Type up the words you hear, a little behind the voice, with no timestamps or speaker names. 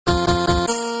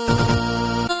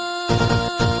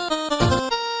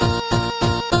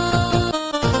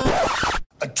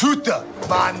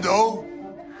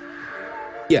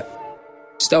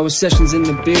Star Wars Sessions in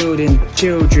the building.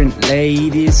 Children,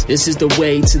 ladies, this is the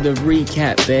way to the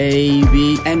recap,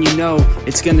 baby. And you know,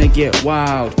 it's gonna get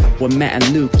wild when Matt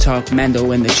and Luke talk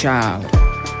Mando and the Child.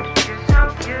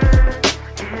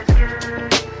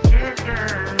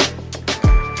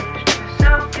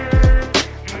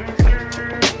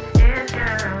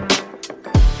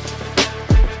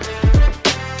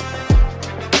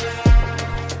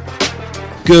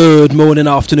 Good morning,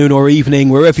 afternoon or evening,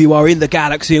 wherever you are in the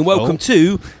galaxy, and welcome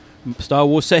to Star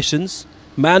Wars Sessions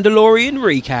Mandalorian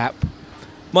Recap.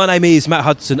 My name is Matt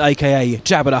Hudson, aka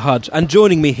Jabba the Hutt, and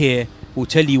joining me here, we'll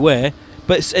tell you where,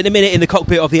 but in a minute in the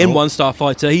cockpit of the N1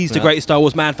 Starfighter. He's the greatest Star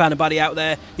Wars man, fan and buddy out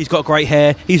there. He's got great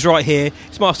hair. He's right here.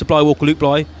 It's Master Bly Walker, Luke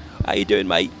Bly. How you doing,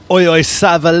 mate? Oi, oi,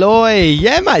 Savaloy.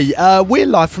 Yeah, mate. We're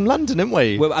live from London, aren't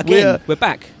we? We're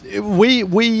back.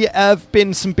 We have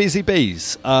been some busy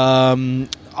bees.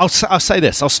 I'll say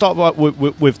this. I'll start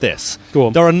with this. Go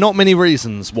on. There are not many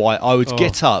reasons why I would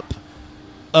get up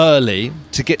early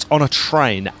to get on a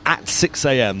train at 6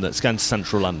 a.m. that's going to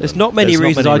central London. There's not many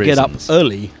reasons I get up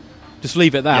early. Just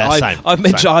leave it at that. Yeah, I've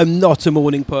mentioned I'm not a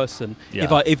morning person.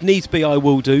 Yeah. If needs be, I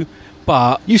will do.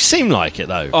 But you seem like it,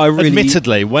 though.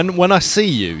 Admittedly, when I see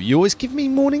you, you always give me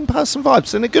morning person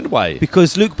vibes in a good way.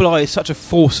 Because Luke Bly is such a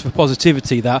force for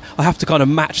positivity that I have to kind of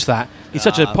match that. He's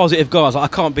such a positive guy. I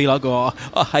can't be like, oh,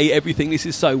 I hate everything. This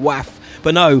is so waff.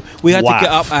 But no, we had to get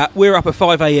up we're up at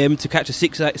 5 a.m. to catch a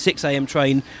 6 a.m.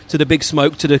 train to the big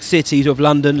smoke, to the cities of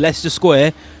London, Leicester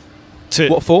Square.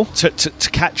 What for? To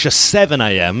catch a 7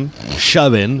 a.m.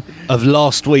 showing of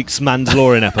last week's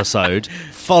Mandalorian episode,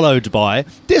 followed by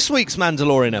this week's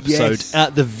Mandalorian episode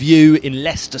at The View in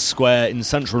Leicester Square in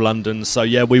central London. So,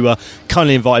 yeah, we were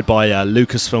kindly invited by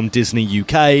Lucasfilm Disney UK.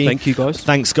 Thank you, guys.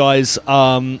 Thanks, guys.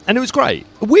 And it was great.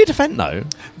 A weird event, though.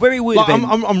 Very weird event.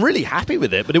 I'm really happy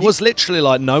with it, but it was literally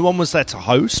like no one was there to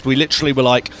host. We literally were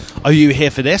like, are you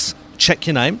here for this? Check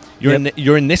your name.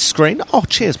 You're in this screen. Oh,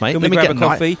 cheers, mate. Let me grab a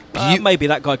coffee. Maybe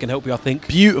that guy can help you, I think.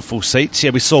 Beautiful seats.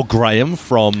 Yeah, we saw Graham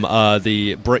from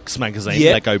the Bricks magazine,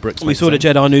 Lego Bricks magazine. We saw the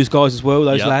Jedi News guys as well,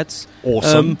 those lads.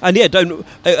 Awesome. And yeah,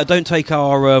 don't take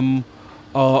our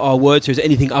words here as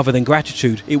anything other than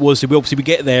gratitude. It was, we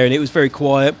get there and it was very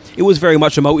quiet. It was very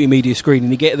much a multimedia screen,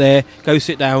 and you get there, go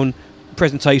sit down,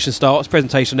 presentation starts,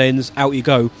 presentation ends, out you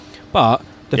go. But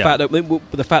the fact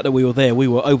that we were there, we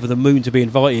were over the moon to be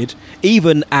invited,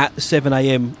 even at 7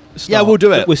 a.m. start. Yeah, we'll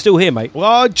do it. We're still here, mate.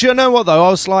 Well, do you know what, though? I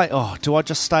was like, do I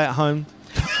just stay at home?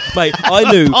 Mate,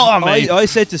 I knew. I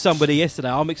said to somebody yesterday,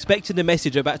 I'm expecting a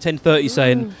message at about 10:30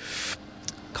 saying,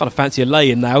 kind of fancy a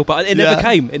lay-in now, but it never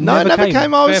came. It never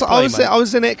came. I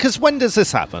was in it, because when does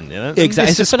this happen? You know?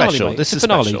 Exactly. This is finale, special. mate. This is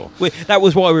finale. special. That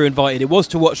was why we were invited. It was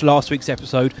to watch last week's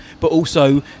episode, but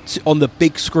also on the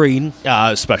big screen.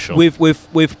 Special.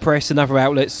 With press and other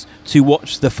outlets to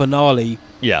watch the finale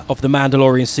of The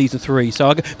Mandalorian Season 3.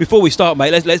 So before we start,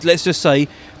 mate, let's just say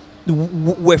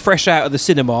we're fresh out of the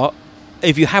cinema.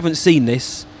 If you haven't seen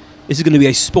this is going to be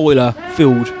a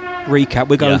spoiler-filled recap.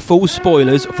 We're going full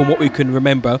spoilers from what we can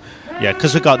remember. Yeah,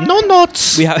 because we've got no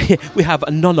notes. We have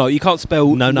a no. You can't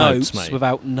spell no notes mate.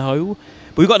 Without no.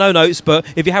 But we've got no notes. But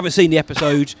if you haven't seen the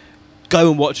episode,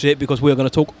 go and watch it, because we're going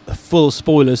to talk full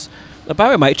spoilers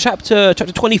about it, mate. Chapter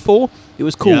 24. It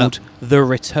was called The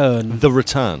Return. The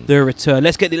Return. The Return.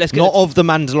 Let's get not of the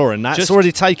Mandalorian. That's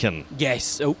already taken.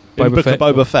 Yes. Oh,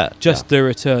 Boba Fett. Just The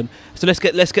Return. So let's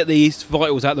get these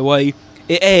vitals out of the way.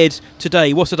 It aired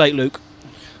today. What's the date, Luke?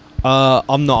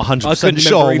 I'm not 100%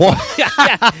 sure.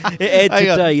 It aired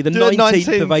today, the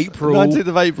 19th of April. 19th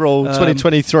of April,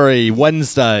 2023,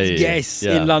 Wednesday. Yes,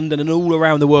 in London and all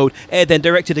around the world. Aired then,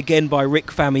 directed again by Rick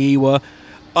Famuyiwa.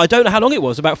 I don't know how long it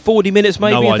was, about 40 minutes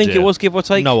maybe, No I think idea. It was, give or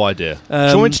take. No idea. Do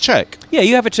you want me to check? Yeah,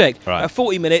 you have a check. Right.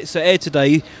 40 minutes, aired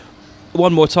today.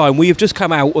 One more time, we have just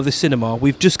come out of the cinema.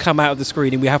 We've just come out of the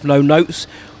screening. We have no notes.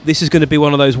 This is going to be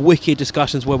one of those wicked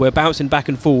discussions where we're bouncing back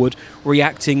and forward,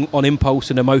 reacting on impulse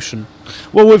and emotion.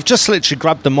 Well, we've just literally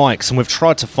grabbed the mics and we've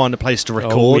tried to find a place to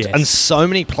record. And so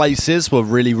many places were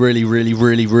really, really, really,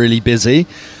 really, really busy.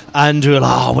 And we were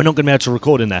like, we're not going to be able to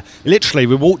record in there. Literally,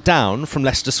 we walked down from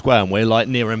Leicester Square and we're like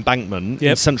near Embankment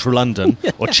in central London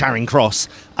or Charing Cross.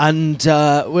 And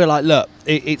we're like, look,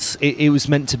 it was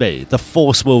meant to be. The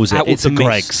Force wills it. It's a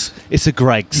Greggs. It's a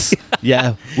Greggs.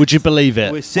 Yeah. Would you believe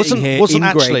it? We're sitting here wasn't in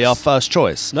actually Greggs. our first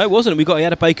choice. No, it wasn't. We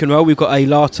had a bacon roll. We've got a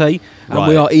latte. And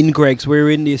we are in Greggs. We're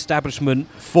in the establishment.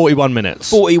 41 minutes.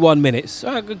 41 minutes.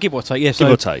 Give or take. Yeah, give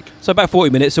or take. So about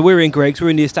 40 minutes. So we're in Greggs. We're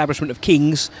in the establishment of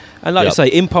Kings. And like I say,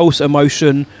 impulse impulse,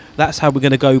 emotion. That's how we're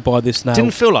going to go by this now.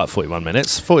 Didn't feel like 41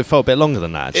 minutes. Thought it felt a bit longer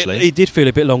than that, actually. It did feel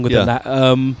a bit longer than that.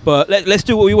 But let's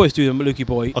do what we always do, Lukey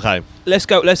boy. Okay. Let's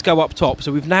go up top.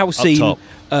 So we've now seen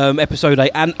episode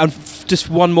 8, and just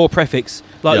one more prefix.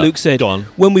 Like Luke said, go on.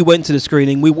 When we went to the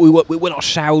screening, we were not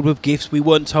showered with gifts. We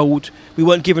weren't told. We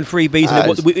weren't given freebies.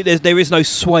 And there is no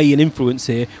sway and influence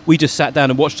here. We just sat down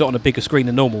and watched it on a bigger screen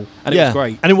than normal, and it was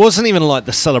great. And it wasn't even like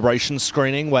the celebration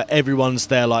screening where everyone's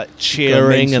there like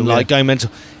cheering and like going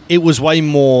mental. It was way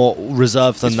more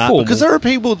reserved than that. Formal. Because there are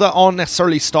people that aren't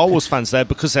necessarily Star Wars fans there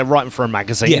because they're writing for a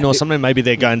magazine or something. Maybe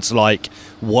they're going to like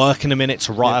work in a minute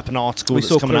to write up an article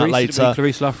that's coming out later.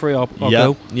 Clarice Luffrey, our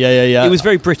girl. Yeah. It was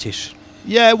very British.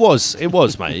 Yeah, it was,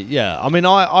 mate. Yeah, I mean,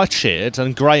 I cheered,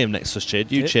 and Graham next was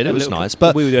cheered. You cheered. It was nice,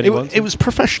 but we were the only ones. It was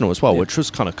professional as well, which was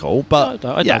kind of cool. But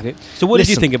I dug it. So, what did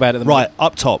you think about it? Right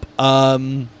up top,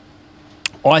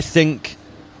 I think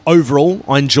overall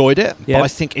I enjoyed it, but I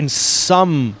think in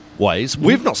some ways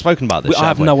we've not spoken about this. I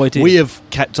have no idea. We have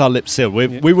kept our lips sealed.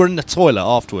 We were in the toilet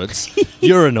afterwards,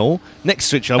 urinal next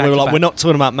to each other. We were like, we're not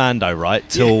talking about Mando, right?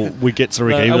 Till we get to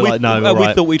Ricky. We were like, no,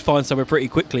 we thought we'd find somewhere pretty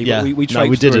quickly, but we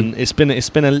didn't. It's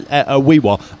been a wee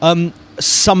while.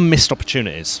 Some missed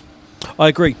opportunities. I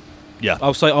agree. Yeah,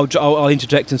 I'll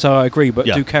interject and say I agree, but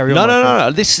do carry on.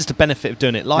 No. This is the benefit of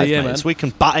doing it live, mate. So we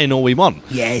can butt in all we want.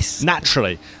 Yes,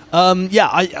 naturally.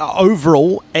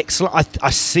 Overall excellent. I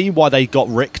see why they got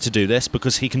Rick to do this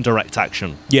because he can direct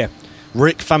action. Yeah,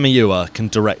 Rick Famuyiwa can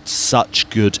direct such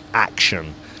good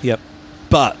action. Yep.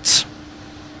 But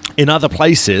in other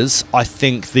places, I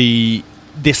think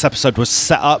this episode was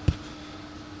set up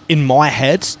in my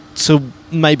head to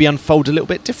maybe unfold a little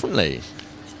bit differently.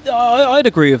 I'd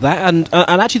agree with that, and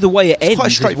actually the way it ends,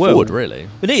 quite straightforward, as well. Really.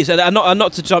 It is, and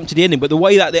not to jump to the ending, but the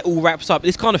way that it all wraps up,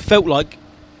 this kind of felt like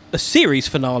a series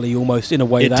finale almost in a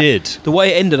way. It did. The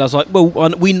way it ended, I was like, well,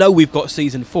 we know we've got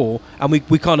season 4, and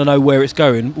we kind of know where it's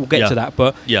going. We'll get to that,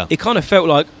 but it kind of felt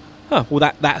like,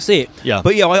 that's it. Yeah.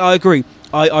 But I agree.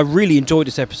 I really enjoyed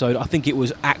this episode. I think it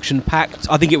was action packed.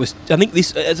 I think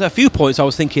this at a few points I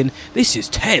was thinking this is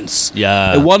tense.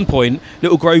 Yeah. At one point,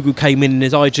 little Grogu came in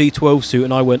his IG-12 suit,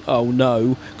 and I went, "Oh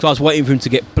no!" Because I was waiting for him to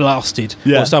get blasted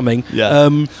or something. Yeah.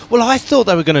 Well, I thought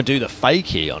they were going to do the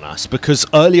fakey on us because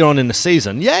earlier on in the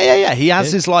season, he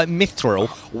has his like mithril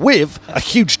with a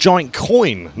huge giant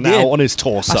coin now on his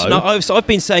torso. I've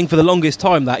been saying for the longest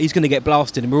time that he's going to get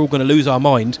blasted, and we're all going to lose our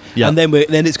mind. Yeah. And then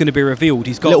it's going to be revealed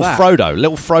he's got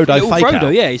Little Frodo fake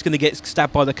out. Yeah, he's going to get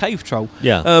stabbed by the cave troll.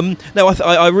 Yeah. No,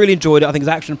 I really enjoyed it. I think it's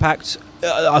action packed.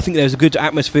 I think there's a good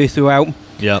atmosphere throughout.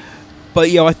 Yeah. But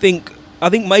I think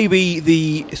maybe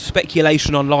the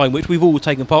speculation online, which we've all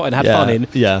taken part in, had fun in,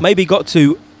 maybe got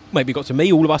to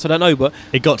me, all of us, I don't know, but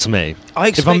it got to me.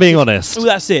 If I'm being honest. Well,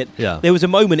 that's it. Yeah. There was a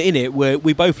moment in it where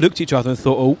we both looked at each other and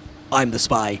thought, oh, I'm the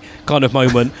spy kind of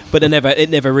moment, but it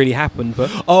never really happened. But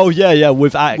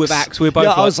with Axe, we're both.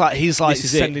 Yeah, I was like, he's like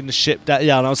sending the ship down.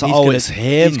 Yeah, and I was like, it's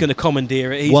him. He's going to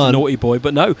commandeer it. He's the naughty boy.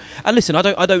 But no, and listen,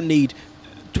 I don't need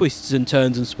twists and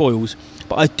turns and spoils,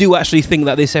 but I do actually think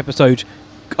that this episode,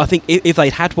 I think if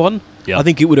they'd had one, I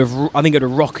think it would have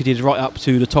rocketed right up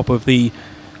to the top of the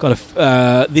kind of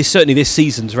this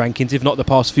season's rankings, if not the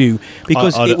past few,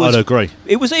 because I'd agree.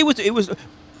 It was.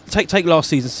 Take last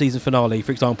season finale,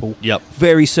 for example. Yep.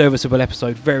 Very serviceable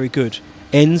episode, very good.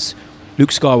 Ends, Luke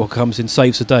Skywalker comes in,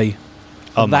 saves the day.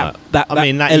 That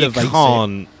elevates you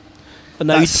can't.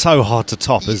 That's so hard to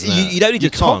top, isn't it? You don't need to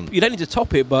top. You don't need to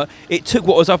top it, but it took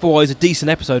what was otherwise a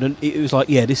decent episode, and it was like,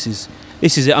 this is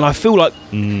it. And I feel like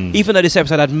even though this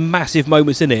episode had massive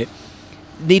moments in it,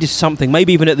 needed something.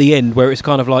 Maybe even at the end where it's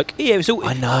kind of like, it's all.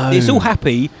 I know. It's all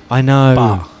happy. I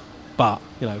know. But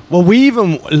well, we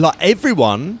even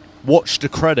everyone watched the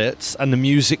credits and the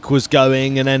music was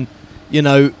going, and then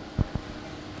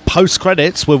post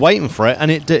credits we're waiting for it, and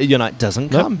it doesn't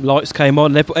come. Lights came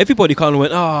on, and everybody kind of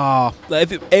went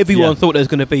everyone thought there was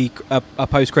going to be a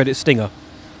post credit stinger.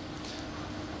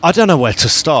 I don't know where to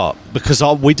start because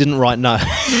we didn't write no.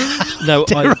 No,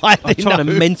 I'm trying to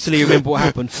mentally remember what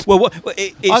happened. Well,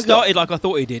 it started like I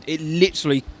thought it did. It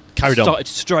literally started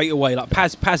straight away. Like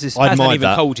Paz hadn't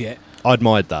even told yet. I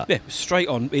admired that. Yeah, straight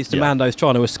on. It's the Mando's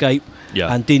trying to escape,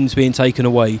 and Din's being taken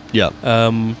away. Yeah.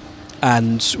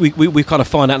 And we kind of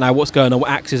find out now what's going on.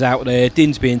 Axe is out there.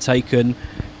 Din's being taken,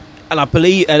 and I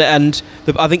believe I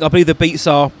believe the beats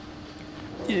are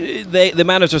the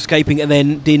Mando's escaping, and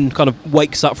then Din kind of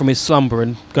wakes up from his slumber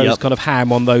and goes kind of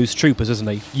ham on those troopers, isn't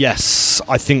he? Yes,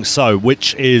 I think so.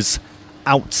 Which is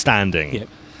outstanding. Yeah.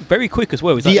 Very quick as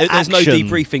well. There's no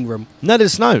debriefing room. No,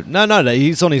 there's no.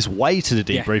 He's on his way to the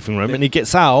debriefing room, and he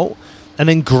gets out. And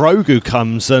then Grogu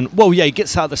comes and, he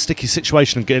gets out of the sticky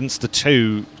situation against the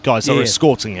two guys that are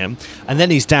escorting him. And then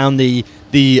he's down the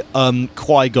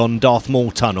Qui-Gon Darth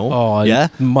Maul tunnel. Oh,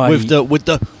 with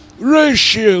the ray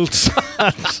shields.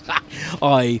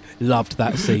 I loved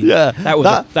that scene. Yeah,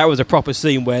 that was a proper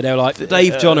scene where they're like,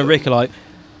 Dave, John, and Rick are like,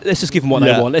 let's just give them what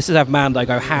they want. Let's just have Mando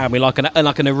go ham in like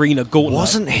an arena gauntlet.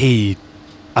 Wasn't he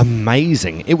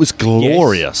amazing? It was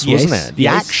glorious, wasn't it? The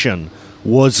action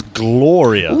was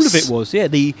glorious. All of it was, yeah.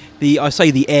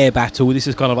 The air battle. This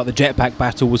is kind of like the jetpack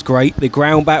battle was great. The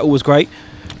ground battle was great.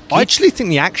 I actually think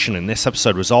the action in this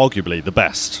episode was arguably the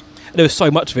best. There was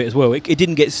so much of it as well. It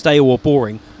didn't get stale or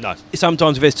boring. No.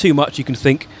 Sometimes if there's too much, you can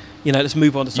think, let's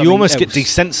move on to something. You almost else. get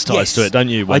desensitized to it, don't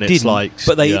you? When it's like,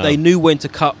 but they knew when to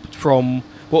cut from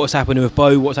what was happening with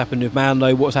Bo, what's happening with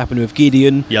Mando, what's happening with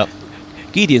Gideon. Yep.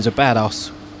 Gideon's a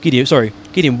badass.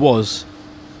 Gideon was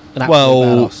an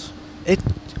absolute badass.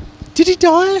 Did he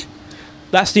die?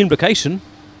 That's the implication.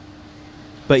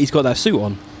 But he's got that suit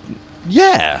on.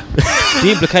 Yeah.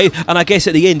 The implication, and I guess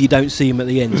at the end you don't see him at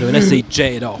the end, so unless he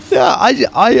jetted off. Yeah,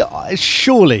 I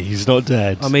surely he's not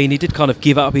dead. I mean, he did kind of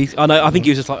give up. I think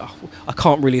he was just like, I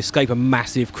can't really escape a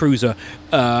massive cruiser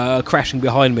crashing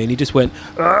behind me, and he just went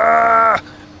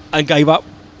and gave up.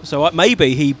 So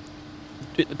maybe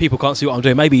people can't see what I'm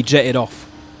doing. Maybe he jetted off.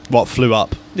 What, flew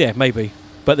up? Yeah, maybe.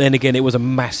 But then again, it was a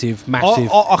massive I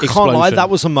explosion. can't lie. That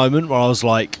was a moment where I was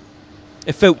like,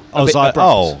 it felt. I was like,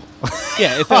 abrupt.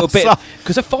 Yeah, it felt a bit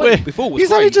because the fight before was. He's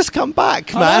great. only just come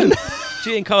back, man.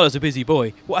 Giancarlo's a busy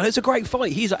boy. Well, and it's a great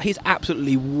fight. He's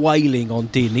absolutely wailing on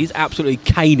Din. He's absolutely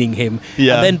caning him.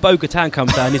 Yeah. And then Bo-Katan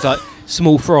comes down. He's like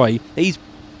small fry. He's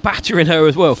battering her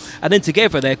as well. And then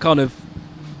together they're kind of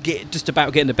just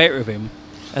about getting the better of him.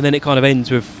 And then it kind of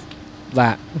ends with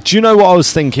that. Do you know what I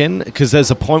was thinking? Because there's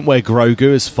a point where Grogu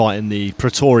is fighting the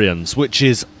Praetorians, which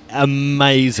is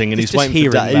amazing, and he's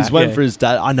waiting for his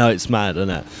dad. I know, it's mad, isn't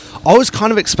it? I was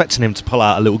kind of expecting him to pull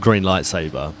out a little green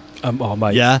lightsaber. Oh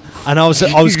mate, yeah, and I was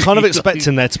kind of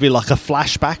expecting there to be like a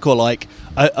flashback or like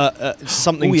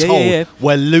something told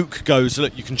where Luke goes,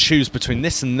 look, you can choose between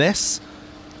this and this.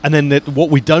 And then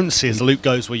what we don't see is Luke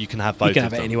goes, well, you can have both. You can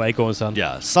have it anyway. Go on, son.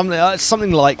 Yeah,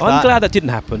 something like that. I'm glad that didn't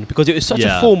happen because it was such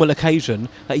a formal occasion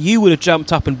that you would have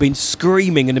jumped up and been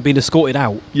screaming and been escorted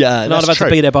out. Yeah, and I'd have had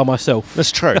to be there by myself.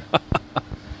 That's true.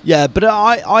 Yeah, but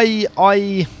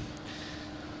I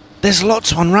there's a lot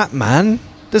to unwrap, man.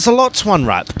 There's a lot to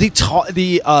unwrap. The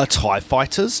TIE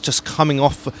fighters just coming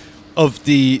off of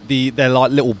their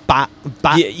like little bat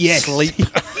sleep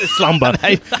slumber.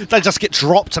 they just get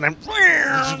dropped and then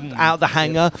out the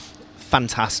hangar.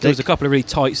 Fantastic. There was a couple of really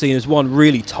tight scenes. There's one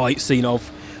really tight scene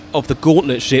of the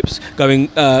gauntlet ships going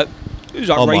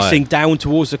racing down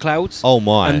towards the clouds. Oh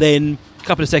my! And then a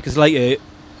couple of seconds later,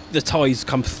 the TIEs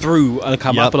come through and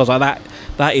come up, and I was like,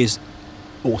 that is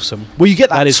awesome. Well, you get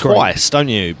that twice, great. Don't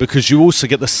you? Because you also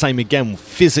get the same again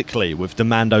physically with the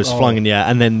Mandos flying in the air,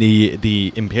 and then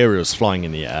the Imperials flying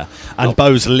in the air, and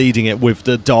Bo's leading it with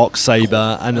the dark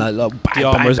saber, and bang, the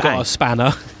armor's got a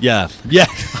spanner. Yeah.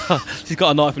 She's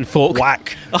got a knife and fork.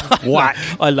 Whack.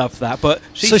 I love that. But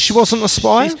so she wasn't a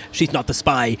spy. She's not the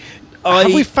spy.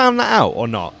 Have we found that out or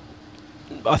not?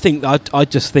 I think I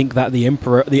just think that the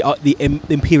Emperor, the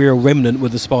Imperial remnant were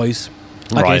the spies.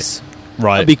 I guess.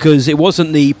 Right. Because it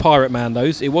wasn't the pirate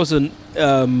Mandos, it wasn't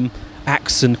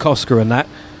Axe and Koska and that,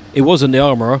 it wasn't the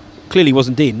armourer, clearly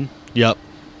wasn't Din. Yep.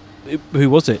 Who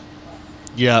was it?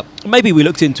 Yeah. Maybe we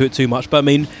looked into it too much, but I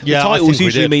mean, the titles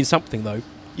usually mean something though.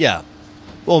 Yeah.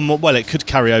 Well, it could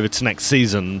carry over to next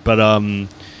season, but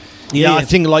I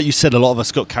think, like you said, a lot of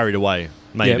us got carried away,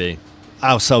 maybe.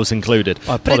 Ourselves included.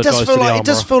 But it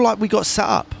does feel like we got set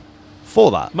up for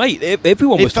that, mate.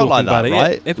 Everyone was talking about it,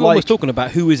 right? Everyone was talking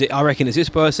about who is it. I reckon it's this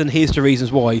person. Here's the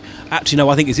reasons why. Actually, no,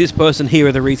 I think it's this person. Here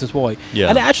are the reasons why. Yeah.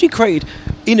 And it actually created,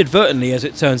 inadvertently, as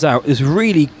it turns out, this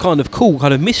really kind of cool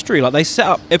kind of mystery. Like they set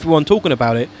up everyone talking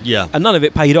about it, and none of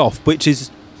it paid off, which is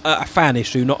a fan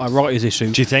issue, not a writer's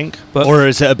issue. Do you think? Or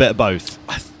is it a bit of both?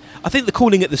 I think the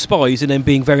calling it the spies and then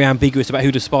being very ambiguous about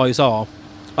who the spies are.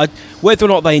 Whether or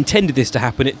not they intended this to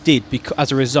happen, it did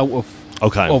as a result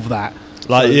of that.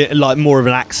 Like more of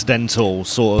an accidental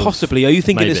sort of... Possibly. Are you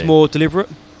thinking it's more deliberate?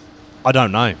 I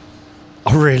don't know.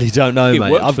 I really don't know,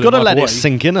 mate. I've got to let it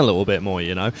sink in a little bit more,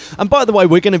 you know. And by the way,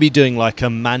 we're going to be doing like a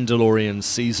Mandalorian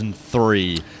Season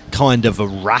 3 kind of a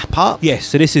wrap-up. Yes,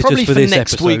 so this is probably just for this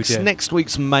episode. Next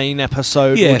week's main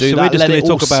episode. Yeah, we'll do so that. we're just going to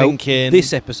talk about in.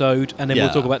 this episode, and then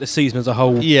we'll talk about the season as a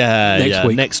whole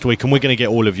next week. And we're going to get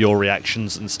all of your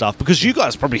reactions and stuff, because you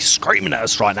guys are probably screaming at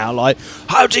us right now, like,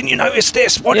 how didn't you notice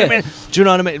this? What do you mean? Do you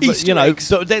know what I mean? But, you know,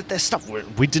 there's stuff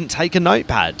we didn't take a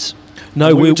notepad.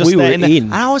 No, we were there in.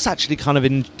 And I was actually kind of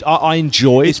I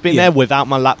enjoyed being there without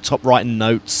my laptop writing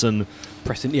notes and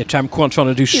pressing. Trying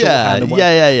to do shorthand.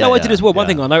 Yeah. No, I did as well. One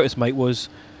thing I noticed, mate, was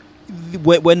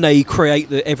when they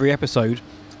create every episode,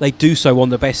 they do so on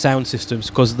the best sound systems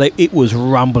because it was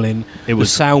rumbling. The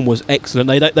sound was excellent.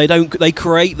 They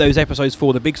create those episodes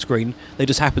for the big screen. They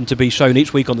just happen to be shown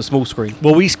each week on the small screen.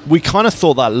 Well, we kind of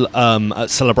thought that at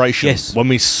Celebration when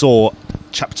we saw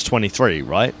chapter 23,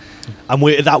 right? And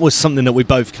that was something that we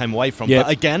both came away from. But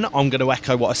again, I'm going to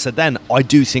echo what I said then. I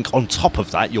do think on top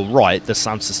of that, you're right, the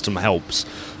sound system helps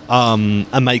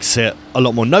and makes it a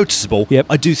lot more noticeable.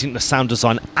 I do think the sound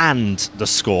design and the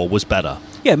score was better.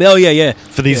 Yeah.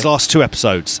 For these last 2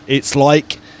 episodes, it's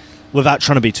like, without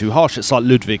trying to be too harsh, it's like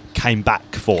Ludwig came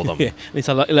back for them. It's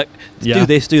like, look, do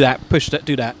this, do that, push that,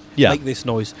 do that, make this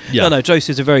noise. No,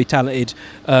 Joseph's a very talented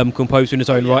composer in his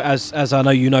own right, as I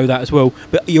know you know that as well.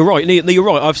 But you're right, you're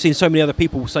right. I've seen so many other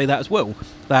people say that as well,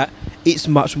 that it's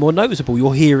much more noticeable.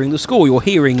 You're hearing the score, you're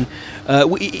hearing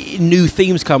new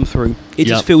themes come through. It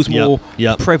just feels more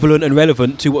prevalent and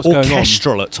relevant to what's going on.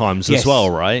 Orchestral at times as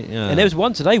well, right? Yeah. And there was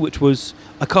one today which was,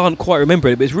 I can't quite remember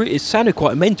it, but it sounded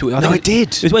quite mental. It did.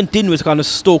 It was when Din was kind of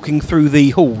stalking through the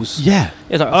halls. Yeah.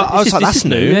 I was like, that's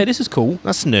new. Yeah, this is cool.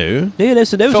 That's new. Yeah, there was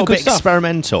some good bit stuff.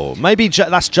 Experimental. Maybe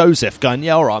that's Joseph going,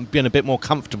 all right, I'm being a bit more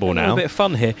comfortable now. A bit of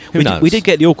fun here. Who knows? We did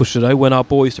get the orchestra, though, when our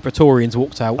boys, the Praetorians,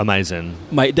 walked out. Amazing.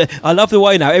 Mate, I love the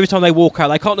way now, every time they walk out,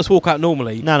 they can't just walk out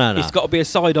normally. No. It's got to be a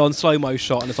side-on, slow-mo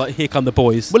shot, and it's like, here come the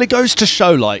boys. Well, it goes to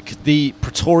show, like, the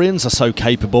Praetorians are so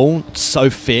capable, so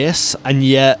fierce, and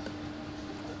yet,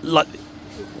 like,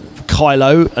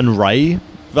 Kylo and Rey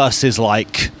versus,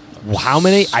 like, how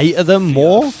many? 8 of them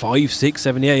more? 5, 6,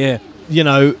 7, yeah. You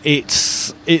know,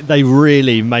 they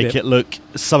really make it look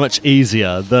so much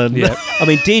easier than... Yeah. I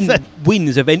mean, Din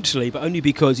wins eventually, but only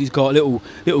because he's got little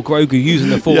Grogu using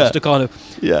the Force to kind of...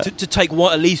 To take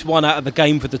at least one out of the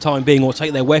game for the time being, or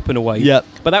take their weapon away. Yeah.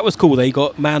 But that was cool. They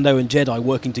got Mando and Jedi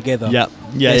working together. Yeah.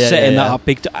 They're setting that up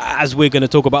big... as we're going to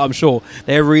talk about, I'm sure.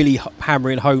 They're really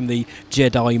hammering home the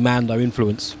Jedi-Mando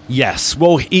influence. Yes.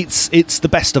 Well, it's the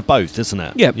best of both, isn't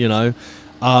it? Yeah. You know?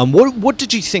 What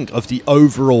did you think of the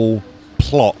overall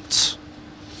plot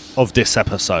of this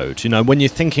episode? You know, when you're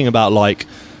thinking about, like,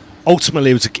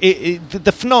 ultimately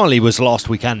the finale was last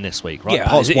week and this week, right?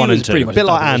 Parts 1 and 2, a bit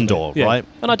like Andor, right?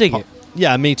 And I dig it.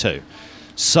 Yeah, me too.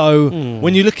 So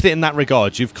when you look at it in that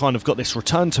regard, you've kind of got this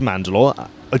return to Mandalore.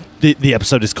 The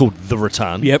episode is called The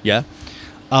Return. Yep. Yeah.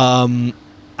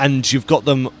 And you've got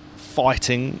them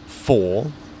fighting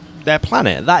for their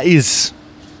planet. That is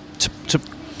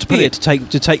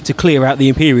to clear out the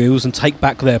Imperials and take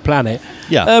back their planet.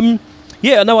 Yeah.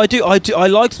 I do. I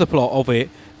liked the plot of it.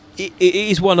 It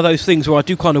is one of those things where I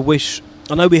do kind of wish.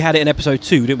 I know we had it in episode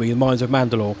 2, didn't we? In Mines of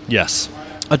Mandalore. Yes.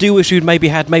 I do wish we'd maybe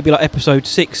like episode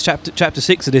 6, chapter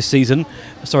 6 of this season.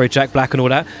 Sorry, Jack Black and all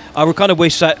that. I would kind of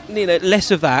wish that, you know,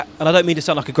 less of that. And I don't mean to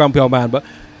sound like a grumpy old man, but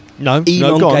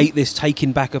elongate this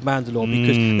taking back of Mandalore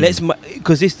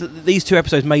because these 2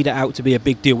 episodes made it out to be a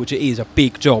big deal, which it is a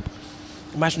big job.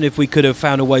 Imagine if we could have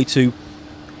found a way to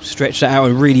stretch that out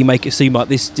and really make it seem like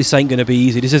this ain't going to be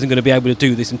easy. This isn't going to be able to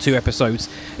do this in 2 episodes.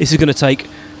 This is going to take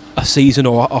a season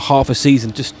or a half a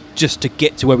season just to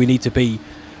get to where we need to be.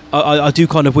 I do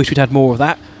kind of wish we'd had more of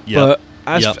that. Yep. But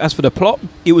as for the plot,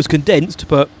 it was condensed.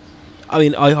 But I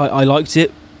mean, I liked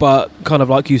it. But kind of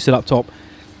like you said up top,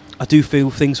 I do feel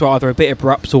things were either a bit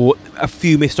abrupt or a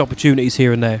few missed opportunities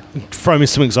here and there. Throw me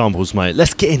some examples, mate.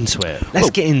 Let's get into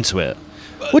it.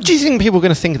 What do you think people are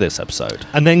going to think of this episode?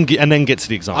 And then get to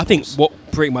the examples. I think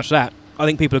pretty much that. I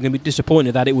think people are going to be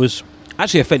disappointed that it was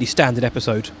actually a fairly standard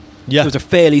episode. Yeah. It was a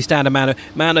fairly standard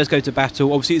Mandos go to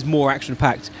battle. Obviously, it's more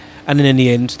action-packed. And then in the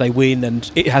end, they win,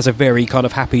 and it has a very kind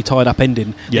of happy, tied-up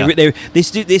ending. Yeah.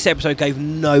 This episode gave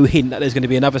no hint that there's going to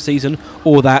be another season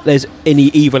or that there's any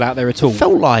evil out there at all. It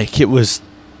felt like it was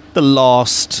the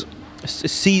last...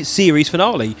 series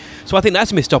finale. So I think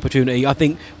that's a missed opportunity. I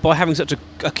think by having such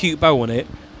a cute bow on it,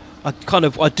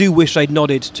 I do wish they'd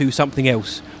nodded to something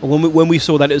else. And when we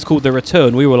saw that it was called The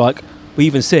Return, we were like, we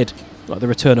even said, like, the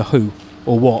return of who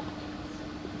or what?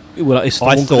 We were like, is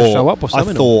Thrawn going to show up or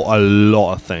something? I thought a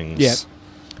lot of things. Yeah,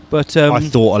 but I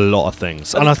thought a lot of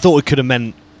things, and I thought it could have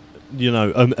meant, you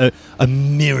know, a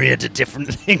myriad of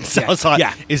different things. I was like,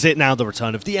 is it now the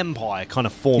return of the Empire, kind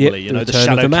of formally? You know, the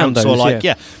Shadow Council,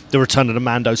 the return of the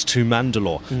Mandos to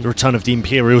Mandalore, the return of the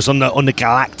Imperials on the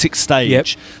galactic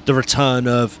stage, the return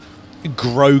of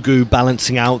Grogu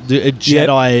balancing out the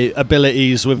Jedi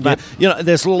abilities with that. You know,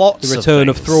 there's lots. The return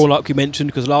of of Thrawn, like you mentioned,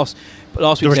 because last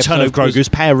week's the return of Grogu's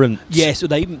parents. Yes,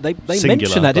 they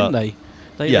mentioned that, didn't they?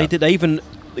 They even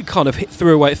kind of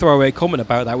throwaway comment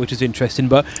about that, which is interesting.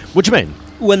 But what do you mean?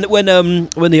 When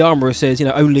the armourer says,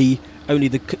 only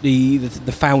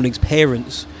the founding's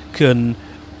parents can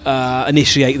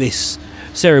initiate this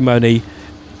ceremony,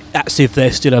 that's if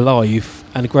they're still alive.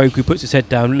 And Grogu puts his head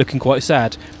down, looking quite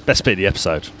sad. Best bit of the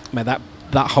episode. Man, that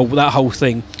whole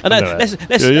thing. And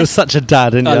you're such a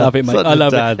dad, aren't you? I love it, mate. I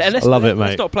love it. I love it, mate.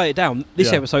 Let's not play it down.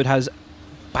 This episode has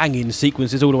banging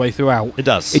sequences all the way throughout. It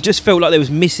does. It just felt like there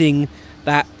was missing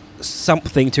that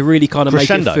something to really kind of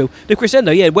crescendo. Make it feel the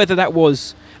crescendo. Yeah, whether that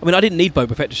was. I mean, I didn't need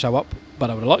Boba Fett to show up, but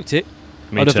I would have liked it.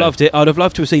 I'd have loved it. I'd have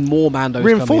loved to have seen more Mandos.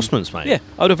 Reinforcements, mate. Yeah,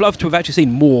 I'd have loved to have actually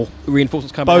seen more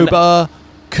reinforcements coming. Boba,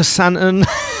 Kassantan.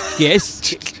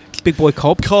 Yes, Big Boy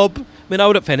Cobb. I mean, I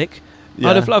would have Fennec. Yeah.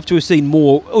 I'd have loved to have seen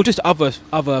more, or just other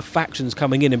factions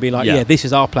coming in and be like, yeah this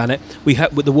is our planet.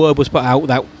 The word was put out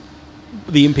that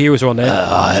the Imperials are on there.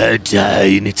 I heard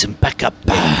you need some backup.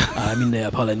 I'm in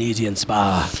the Polynesian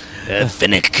spa.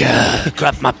 Fennec,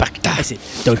 grab my back.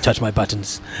 Don't touch my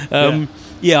buttons.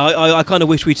 I kind of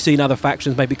wish we'd seen other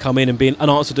factions maybe come in and be an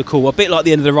answer to call. A bit like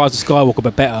the end of the Rise of Skywalker,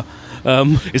 but better.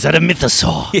 Is that a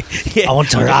mythosaur? Yeah. I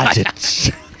want to ride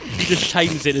it. He just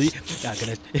tames it.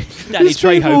 Danny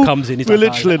Trejo comes in. We're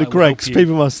literally the Gregs.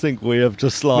 People must think we have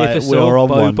just like we are on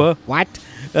Boba. One. What?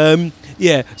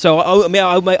 So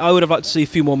I would have liked to see a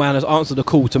few more Mandos answer the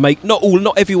call to make not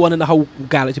everyone in the whole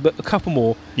galaxy, but a couple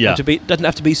more. Yeah. Doesn't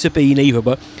have to be Sabine either,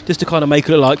 but just to kind of make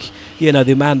it look like the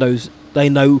Mandos. They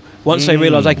know once they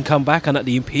realise they can come back and that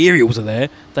the Imperials are there.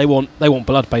 They want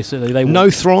blood basically. No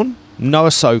Thrawn, no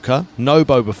Ahsoka, no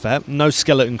Boba Fett, no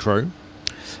Skeleton Crew.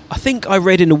 I think I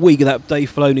read in a week that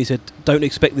Dave Filoni said, don't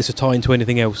expect this to tie into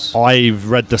anything else. I've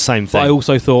read the same thing. But I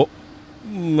also thought, I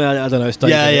don't know, it's Dave.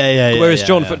 Yeah. Whereas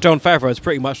John Favreau is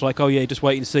pretty much like, just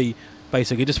wait and see,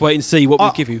 basically. Just wait and see what we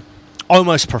give you. I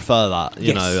almost prefer that,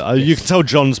 you know. You can tell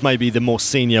John's maybe the more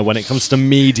senior when it comes to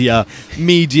media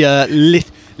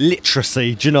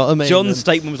literacy, do you know what I mean? John's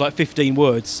statement was like 15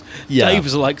 words. Yeah. Dave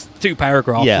was like 2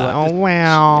 paragraphs. Yeah. Like,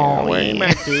 wow.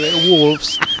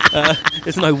 Wolves.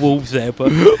 There's no wolves there,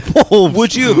 but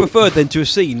would you have preferred then to have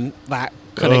seen that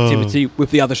connectivity with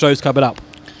the other shows coming up?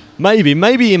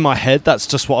 Maybe in my head that's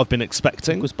just what I've been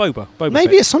expecting. Because Boba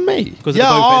maybe Fett. It's on me. Because of the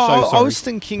Boba Fett show, I was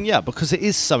thinking, because it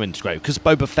is so integrated. Because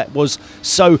Boba Fett was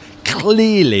so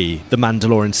clearly the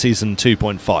Mandalorian season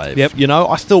 2.5. Yep. You know,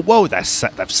 I thought, well, they've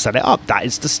set it up. That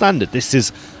is the standard. This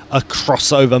is a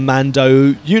crossover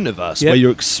Mando universe where you're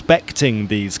expecting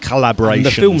these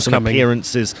collaborations and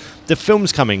appearances. The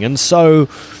film's coming, and so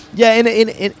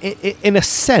in a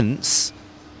sense,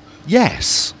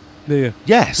 yes. Yeah.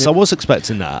 Yes, I was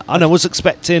expecting that, and I was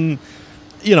expecting,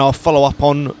 a follow up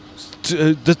on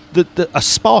the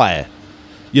Aspire.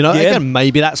 Again,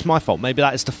 maybe that's my fault. Maybe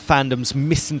that is the fandom's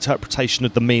misinterpretation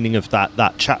of the meaning of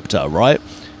that chapter, right?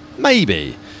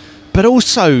 Maybe, but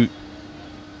also,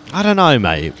 I don't know,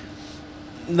 mate.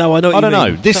 No, I know. I don't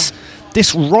know. This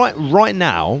right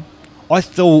now, I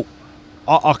thought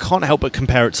I can't help but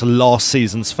compare it to last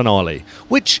season's finale,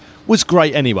 which was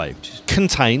great anyway.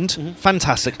 Contained,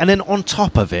 fantastic, and then on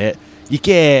top of it, you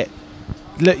get,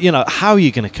 how are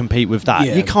you going to compete with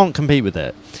that? You can't compete with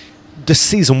it. The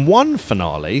season 1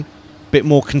 finale, bit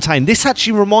more contained. This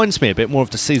actually reminds me a bit more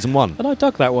of the season 1. And I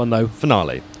dug that one though.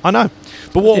 Finale. I know,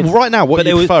 but right now, what are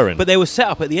you preferring? But there was set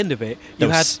up at the end of it. You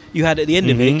had at the end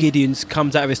of it, Gideon's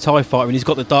comes out of his TIE fighter and he's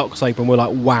got the Darksaber, and we're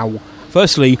like, wow.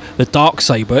 Firstly, the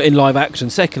Darksaber in live action.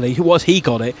 Secondly, he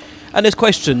got it. And there's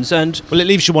questions, and it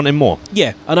leaves you wanting more.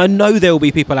 Yeah, and I know there will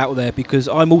be people out there, because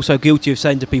I'm also guilty of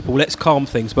saying to people, "Let's calm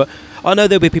things." But I know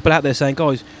there'll be people out there saying,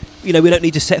 "Guys, we don't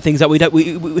need to set things up.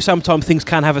 We sometimes things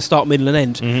can have a start, middle, and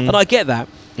end." And I get that,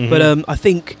 but I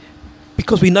think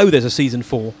because we know there's a season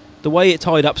 4, the way it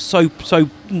tied up so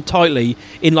tightly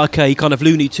in like a kind of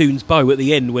Looney Tunes bow at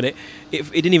the end, when it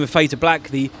didn't even fade to black.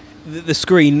 The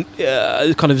screen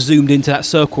kind of zoomed into that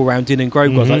circle around Din and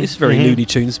Grogu. I was like, "This is very Looney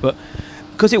Tunes," but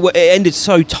because it ended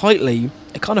so tightly,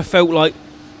 it kind of felt like,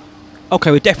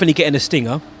 okay, we're definitely getting a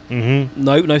stinger.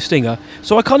 No stinger.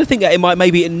 So I kind of think that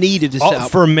it needed to set up.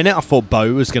 For a minute, I thought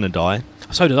Bo was going to die.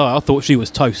 So did I. I thought she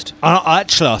was toast. I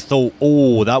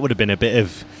thought, that would have been a bit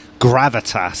of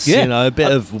gravitas, a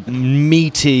bit of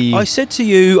meaty. I said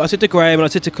to Graham, and I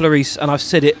said to Clarice, and I've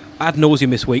said it ad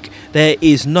nauseum this week, there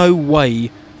is no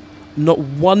way, not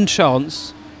one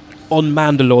chance on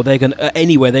Mandalore they're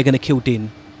going to kill Din.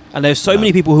 And there's so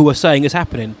many people who are saying it's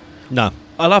happening. No.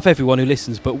 I love everyone who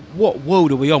listens, but what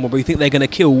world are we on where we think they're going to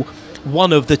kill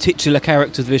one of the titular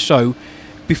characters of this show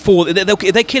before...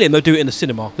 If they kill him, they'll do it in the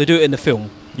cinema. They'll do it in the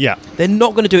film. Yeah. They're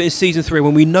not going to do it in season 3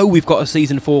 when we know we've got a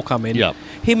season 4 coming. Yeah.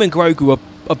 Him and Grogu are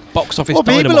a box office Well,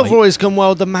 dynamite. people have always gone,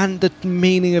 well, the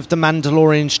meaning of the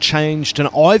Mandalorian's changed, and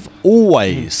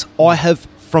I have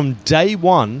from day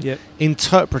one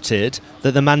interpreted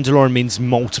that the Mandalorian means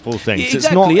multiple things. Yeah,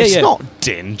 exactly, it's not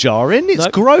Din Djarin, it's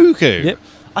Grogu. Yep.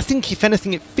 I think if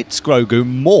anything, it fits Grogu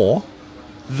more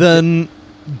than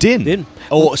Din.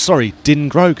 Or sorry, Din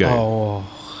Grogu.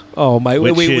 Oh, mate, we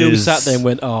all is- sat there and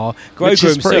went, Grogu which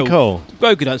is himself. pretty cool.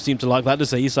 Grogu don't seem to like that,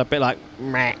 does he? He's a bit like,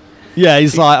 meh. Yeah,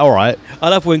 he's like, all right. I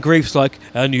love when Grief's like,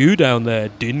 and you down there,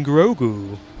 Din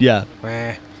Grogu. Yeah,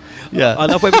 Meh. yeah. I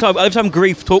love every time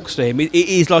Grief talks to him, it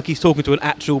is like he's talking to an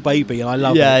actual baby, and I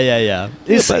love it. Yeah.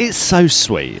 It's so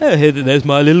sweet. Yeah, here, there's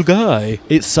my little guy.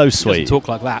 It's so He doesn't sweet. talk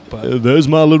like that, but There's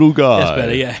my little guy. that's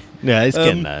better, yeah. Yeah, it's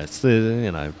getting there. It's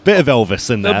the bit of Elvis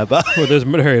in there, but Well, there's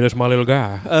my little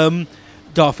guy.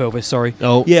 Darth Elvis, sorry.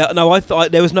 Oh. Yeah, no, I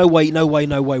thought there was no way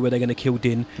were they going to kill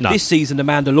Din. No. This season, the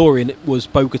Mandalorian was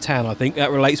Bo-Katan, I think.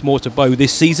 That relates more to Bo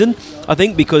this season, I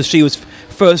think, because she was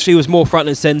more front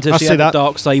and centre. I She see had that. the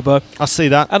dark saber. I see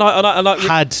that. And I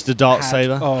Had the dark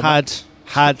saber. Oh,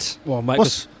 Had. well, mate,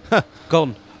 What's-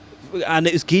 gone. And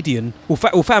it was Gideon. Well,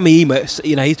 Fami Ema,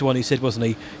 he's the one who said, wasn't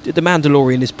he? The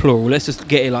Mandalorian is plural. Let's just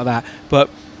get it like that. But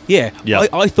yeah.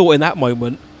 I thought in that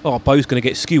moment, Bo's going to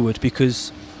get skewered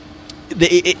because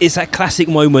it's that classic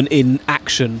moment in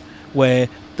action where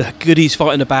the goodie's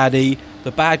fighting the baddie.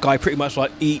 The bad guy pretty much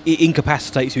like he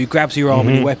incapacitates you. He grabs your arm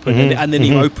and your weapon, and then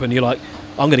you open. You're like,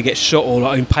 I'm going to get shot or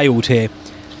like impaled here.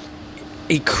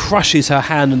 He crushes her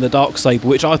hand in the dark saber,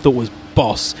 which I thought was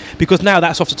boss, because now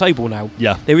that's off the table now.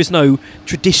 Yeah. There is no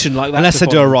tradition like that. Unless to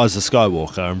they do a follow. Rise of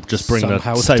Skywalker and just bring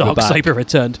Somehow the saber dark back. saber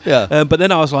returned. Yeah. But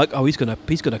then I was like, he's gonna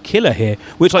kill her here,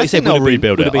 which, like I you said, think they'll would have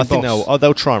been- rebuild would it. have I been think boss.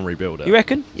 they'll try and rebuild it. You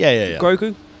reckon? Yeah.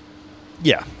 Grogu?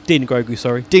 Yeah. Din Grogu,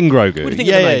 sorry. Din Grogu. What do you think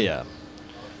of the name? Yeah.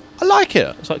 I like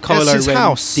it. It's like It's Kylo his Ren,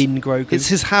 house. Din Grogu. It's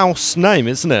his house name,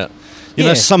 isn't it? You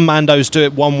know, Yeah. some Mandos do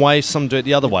it one way, some do it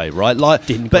the other way, right? Like,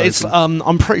 Din but Grogu. it's.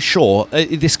 I'm pretty sure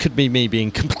this could be me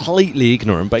being completely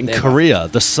ignorant, but in Never. Korea,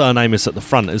 the surname is at the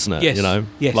front, isn't it? Yes. You know,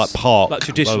 Yes. like Park. Like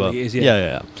traditionally blah, blah. it is,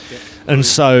 yeah. Yeah. And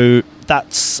so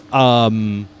that's.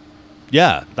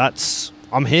 That's.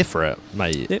 I'm here for it,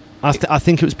 mate. Yep. I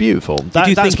think it was beautiful. you That's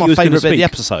think my he was gonna favourite bit of the speak?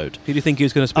 episode. Did you think he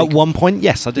was going to speak? At one point,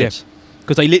 yes, I did.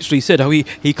 Because they literally said, he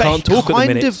But can't talk at the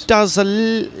minute. He kind of does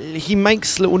he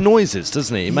makes little noises,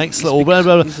 doesn't he? He makes He's little bec-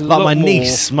 blah, blah, he's a blah. Like lot my more-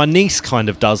 niece. My niece kind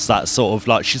of does that sort of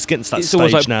like she's getting to that It's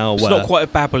almost stage like, now it's where not quite a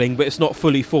babbling, but it's not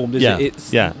fully formed, is yeah, it?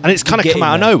 It's, yeah, and it's kind of you come get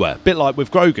out in of there. nowhere. A bit like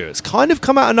with Grogu, it's kind of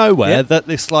come out of nowhere Yeah. that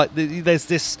this like there's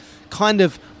this kind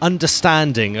of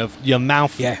understanding of your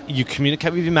mouth. Yeah. You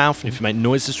communicate with your mouth, and if you make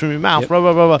noises from your mouth, Yep. blah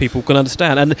blah blah blah. People can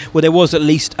understand. And well, there was at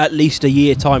least a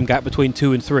year time gap between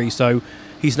 2 and 3, so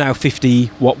he's now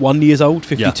 1 years old,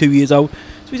 52 years old.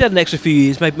 So he's had an extra few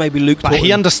years. Maybe Luke. But taught he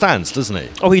him. understands, doesn't he?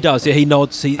 Oh, he does. Yeah, he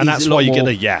nods. And that's why you get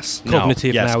a yes.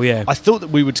 cognitive yes. now, yeah. I thought that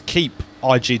we would keep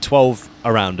IG-12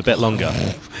 around a bit longer.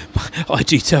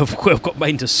 IG-12 got made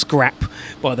into scrap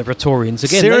by the Praetorians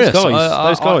again. Serious?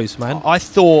 Those guys, man. I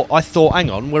thought. Hang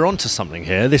on, we're onto something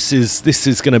here. This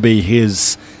is going to be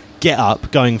his get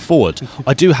up going forward.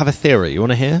 I do have a theory. You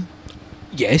want to hear?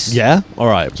 Yes. Yeah. All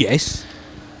right. Yes.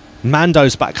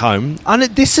 Mando's back home, and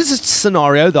this is a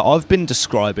scenario that I've been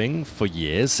describing for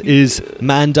years. Is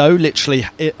Mando literally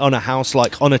on a house,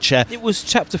 like on a chair, It was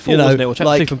chapter 4, wasn't it? Or chapter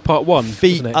like 2 from part 1,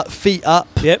 feet wasn't it? up, feet up.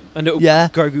 Yep. And it'll Yeah,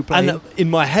 Grogu playing. And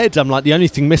in my head, I'm like, the only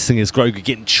thing missing is Grogu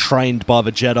getting trained by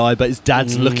the Jedi, but his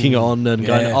dad's looking on and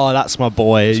going, yeah. "Oh, that's my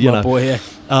boy." It's you my know, boy here.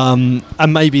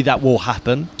 and maybe that will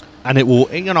happen, and it will.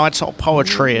 You know, it's all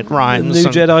poetry. It rhymes. New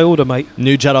and- Jedi Order, mate.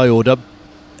 New Jedi Order.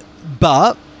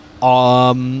 But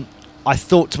I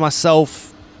thought to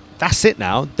myself, that's it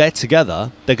now. They're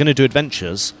together. They're going to do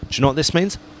adventures. Do you know what this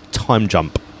means? Time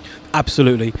jump.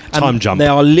 Absolutely. And Time jump. They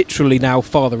are literally now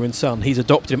father and son. He's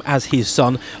adopted him as his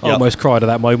son. I Yep. almost cried at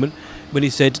that moment when he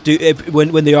said,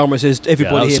 when the armourer says, that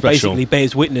everybody was here special. basically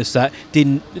bears witness that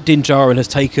Din Djarin has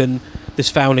taken this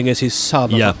foundling as his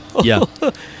son. Yeah, yeah.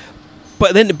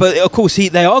 But of course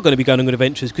they are going to be going on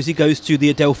adventures because he goes to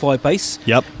the Adelphi base.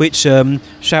 Yep. Which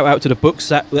shout out to the books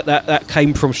that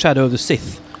came from Shadow of the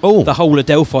Sith. Oh. The whole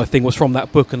Adelphi thing was from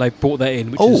that book, and they brought that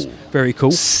in, which is very cool.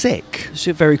 Sick. It's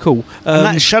very cool. And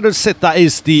that Shadow of the Sith, that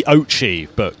is the Ochi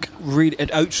book. Really,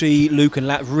 Ochi, Luke, and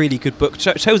Lat, really good book.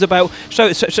 Tell us about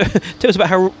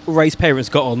how Rey's parents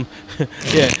got on.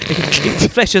 Yeah, it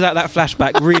fleshes out that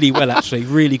flashback really well. Actually,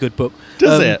 really good book.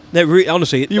 Does it?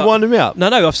 Honestly, You winding me up?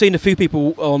 No. I've seen a few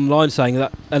people online saying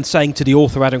that and saying to the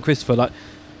author Adam Christopher, like,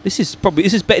 This is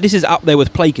better. This is up there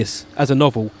with Plagueis as a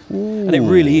novel, and it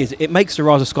really is. It makes The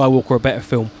Rise of Skywalker a better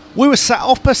film. We were sat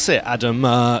opposite Adam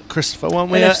Christopher,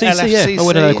 weren't we? LFCC, yeah. I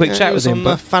went and had a quick chat with him. On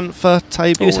the Fantha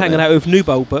table. He was hanging out with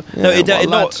Newbold, but Yeah,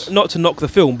 not to knock the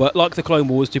film, but like the Clone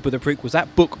Wars did with the prequels,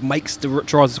 that book makes the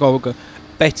Rise of Skywalker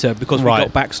better because we got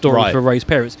backstory for Rey's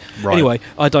parents. Right. Anyway,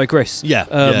 I digress.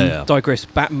 Digress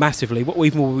massively. What were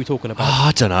we talking about?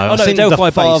 I don't know. I think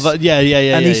Delphi father. Base.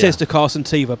 Yeah. And he says to Carson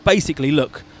Teva, basically,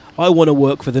 look, I want to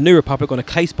work for the New Republic on a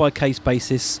case-by-case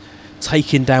basis,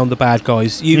 taking down the bad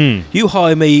guys. You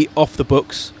hire me off the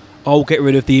books, I'll get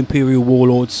rid of the Imperial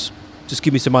warlords. Just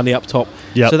give me some money up top.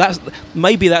 Yep. So that's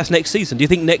next season. Do you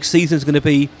think next season's going to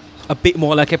be a bit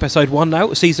more like episode 1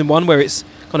 now, season 1, where it's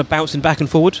kind of bouncing back and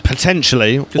forward?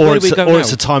 Potentially, or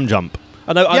it's a time jump.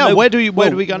 I know. Where do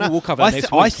we go now? We'll cover that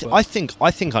next week.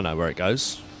 I think I know where it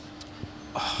goes.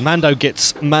 Mando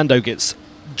gets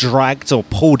dragged or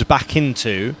pulled back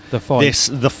into the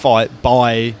fight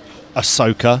by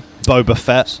Ahsoka, Boba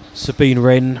Fett, Sabine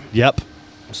Wren. Yep.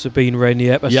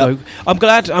 Ahsoka. I'm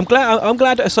glad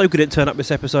that Ahsoka didn't turn up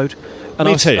this episode. And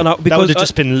Me too. That would have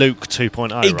just been Luke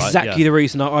 2.0, exactly right? the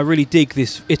reason. I really dig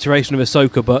this iteration of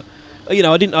Ahsoka, but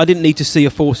I didn't need to see a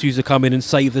Force user come in and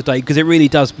save the day, because it really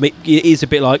does. It is a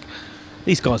bit like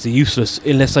these guys are useless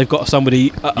unless they've got somebody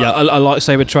a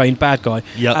lightsaber trained bad guy.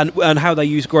 Yep. And how they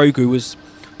used Grogu was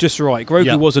just right.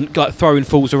 Grogu wasn't like throwing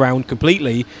fools around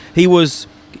completely. He was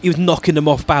knocking them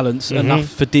off balance enough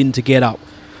for Din to get up.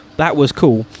 That was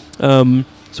cool.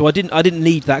 So I didn't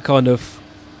need that kind of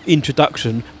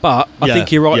introduction, but I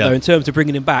think you're right though. In terms of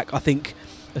bringing him back, I think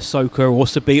Ahsoka or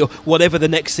Sabine or whatever the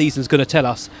next season's going to tell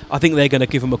us, I think they're going to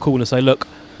give him a call and say, look,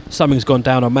 something's gone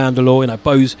down on Mandalore.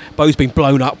 Bo's been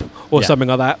blown up or something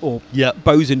like that, or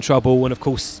Bo's in trouble, and of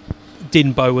course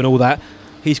Dinbo and all that.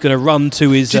 He's going to run to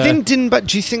his. Do you think Dinbo?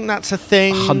 Do you think that's a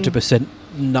thing? 100%.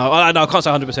 No, I can't say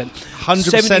 100%.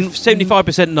 100%.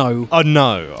 75% no. Oh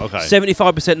no. Okay.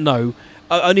 75% no.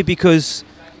 Only because.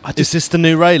 Is this the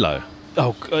new Raylo?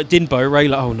 Oh, Dinbo,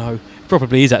 Raylo. Oh no,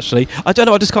 probably is actually. I don't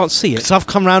know. I just can't see it. Because I've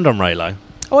come round on Raylo.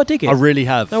 Oh, I dig it. I really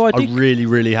have. No, I really,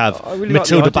 really have. I really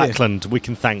Matilda like Backlund, we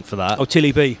can thank for that. Oh,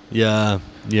 Tilly B. Yeah.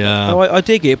 No, I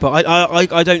dig it, but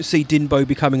I don't see Dinbo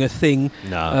becoming a thing.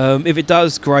 No. If it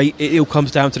does, great. It all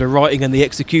comes down to the writing and the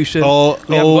execution. We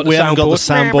haven't got the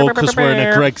soundboard because we're in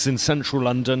a Greggs in central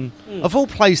London. Of all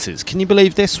places, can you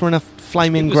believe this? We're in a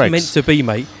flaming Greggs. It was meant to be,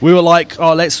 mate. We were like,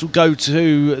 let's go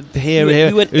to here.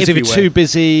 We went it was either too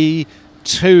busy,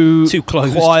 too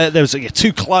close, quiet. There was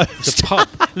too close. The pub.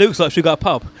 Looks like we got a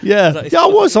pub. Yeah, I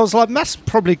was like, that's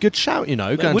probably a good shout,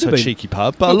 going to a cheeky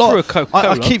pub. But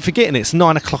I keep forgetting it's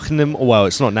 9 o'clock in the. Well,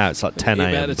 it's not now. It's like 10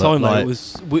 a.m. At the time, it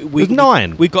was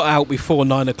 9. We got out before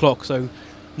 9 o'clock, so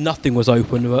nothing was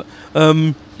open. But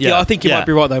I think you might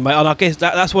be right though, mate. And I guess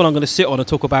that's what I'm going to sit on and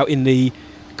talk about in the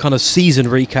kind of season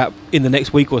recap in the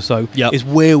next week or so. Is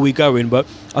where we're going. But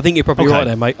I think you're probably right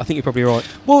there, mate. I think you're probably right.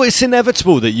 Well, it's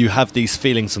inevitable that you have these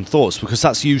feelings and thoughts, because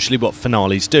that's usually what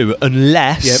finales do,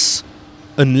 unless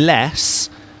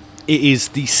it is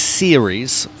the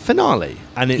series finale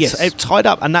and it's tied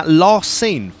up. And that last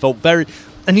scene felt very.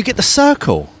 And you get the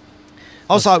circle.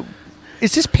 I was like,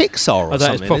 is this Pixar or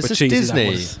something? Proper is this cheesy,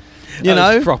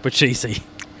 Disney? Proper cheasy.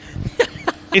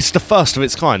 It's the first of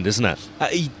its kind, isn't it?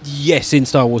 Yes, in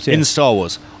Star Wars. Yeah. In Star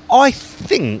Wars, I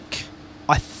think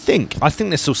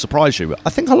this will surprise you, but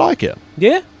I think I like it.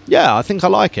 Yeah, I think I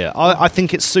like it. I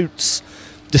think it suits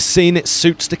the scene. It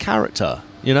suits the character.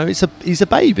 He's a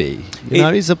baby.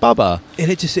 He's a bubba,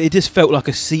 and it just felt like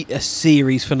a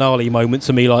series finale moment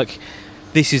to me. Like,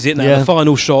 this is it now. The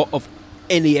final shot of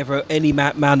any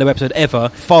Mando episode ever.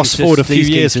 Fast forward a few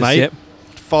years, mate. Yep.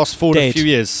 Fast forward a few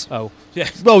years. Oh. Yeah.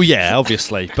 Well, yeah,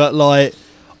 obviously, but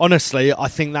honestly, I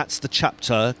think that's the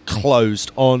chapter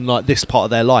closed on this part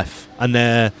of their life, and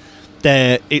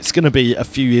it's going to be a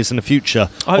few years in the future.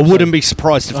 I wouldn't be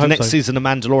surprised if the next season of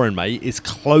Mandalorian, mate, is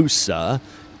closer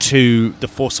to The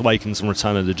Force Awakens and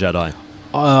Return of the Jedi.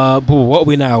 What are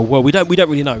we now? Well, we don't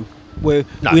really know.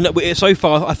 So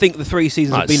far, I think the 3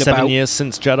 seasons have been 7 years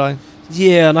since Jedi.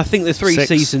 Yeah, and I think the 3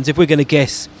 seasons, if we're going to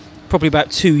guess, probably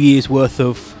about 2 years worth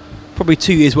of. Probably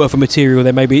 2 years worth of material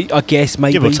there, maybe. I guess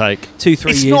maybe give or take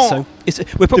 2-3 years. So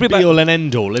we're probably the be all and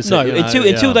end all, is it? No,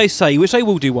 until they say, which they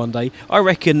will do one day. I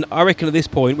reckon at this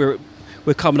point we're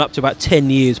coming up to about 10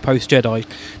 years post Jedi.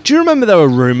 Do you remember there were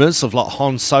rumours of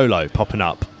Han Solo popping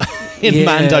up in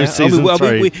Mando season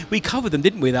 3? We covered them,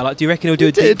 didn't we? Though, do you reckon he'll do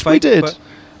a deep fake? We did. But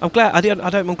I'm glad.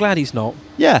 I'm glad he's not.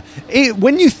 Yeah,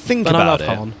 when you think and about I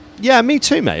love Han. Yeah, me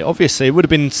too, mate. Obviously, it would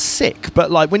have been sick, but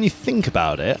when you think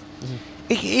about it.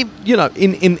 you know,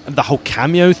 in the whole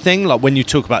cameo thing, like when you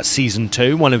talk about season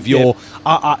 2, one of your,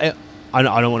 I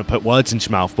don't want to put words into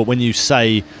your mouth, but when you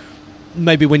say,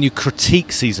 maybe when you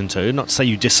critique season 2, not to say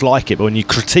you dislike it, but when you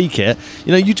critique it,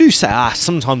 you know, you do say,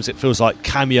 sometimes it feels like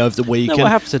cameo of the week. No, and, I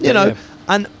have said you that, know,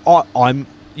 and I'm.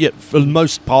 Yeah, for the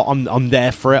most part, I'm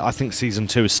there for it. I think season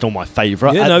 2 is still my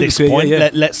favourite at this point.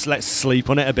 Let's sleep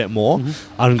on it a bit more.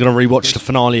 Mm-hmm. I'm going to rewatch the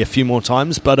finale a few more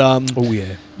times, but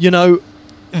you know,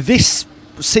 this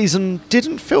season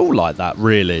didn't feel like that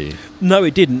really. No,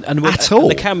 it didn't, and at all.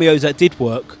 And the cameos that did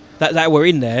work, that were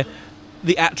in there,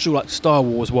 the actual like Star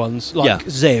Wars ones, like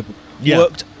Zeb,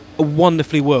 worked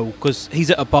wonderfully well because he's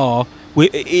at a bar.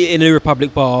 In a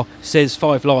Republic bar, says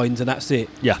 5 lines and that's it.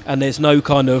 Yeah. And there's no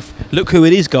kind of, look who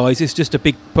it is, guys, it's just a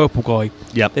big purple guy.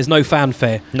 Yeah. There's no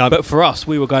fanfare. No. But for us,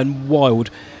 we were going wild.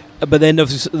 But then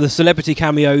the celebrity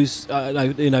cameos,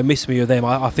 miss me of them.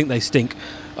 I think they stink.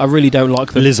 I really don't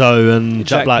like them. Lizzo and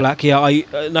Jack Black.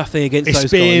 Yeah, nothing against those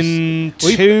guys. It's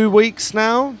been 2 weeks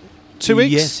now? 2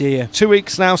 weeks? Yes, yeah. 2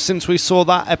 weeks now since we saw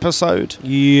that episode.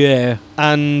 Yeah.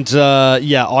 And, I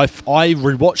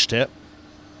rewatched it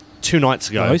 2 nights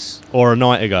ago, or a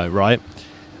night ago, right?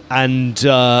 And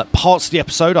parts of the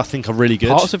episode I think are really good.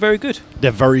 Parts are very good. They're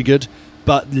very good,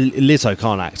 but Lizzo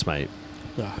can't act, mate.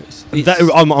 No,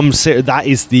 that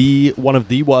is one of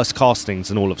the worst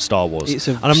castings in all of Star Wars.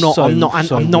 I'm not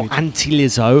anti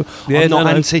Lizzo. Yeah, I'm not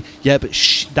anti. Yeah, but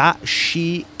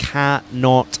she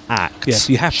cannot act. Yes,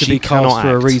 you have to be cast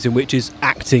for a reason, which is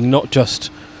acting, not just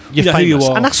who you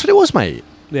are. And that's what it was, mate.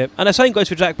 Yeah, and the same goes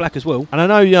for Jack Black as well. And I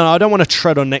know, I don't want to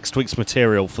tread on next week's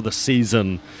material for the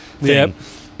season thing,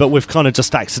 but we've kind of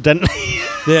just accidentally...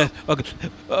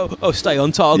 stay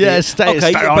on target. Yeah, stay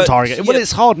on target. Yeah. Well,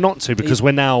 it's hard not to because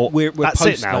we're that's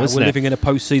post it now, isn't we're it? living in a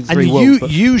post-season 3 world. And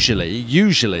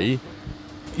usually,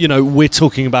 you know, we're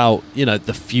talking about, you know,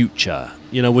 the future.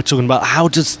 You know, we're talking about how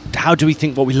do we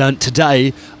think what we learnt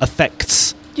today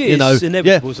affects, it's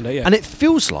inevitable, isn't it? Yeah. And it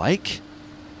feels like...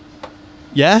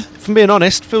 Yeah, if I'm being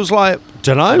honest, feels like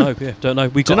don't know.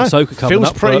 We got Ahsoka coming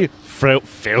up.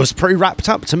 Feels pretty wrapped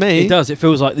up to me. It does. It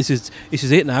feels like this is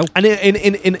it now. And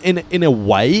in a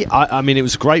way, I mean, it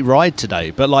was a great ride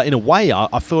today. But like in a way,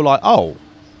 I feel like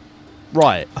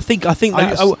right. I think that's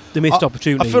the missed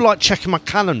opportunity. I feel like checking my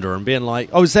calendar and being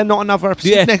like, is there not another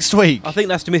episode next week? I think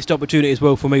that's the missed opportunity as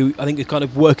well for me. I think it's kind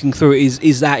of working through it.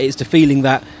 Is that it's the feeling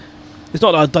that it's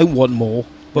not that I don't want more,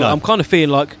 but I'm kind of feeling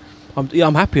like.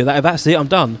 I'm happy with that. If that's it, I'm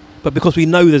done. But because we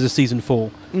know there's a season 4,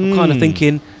 I'm kind of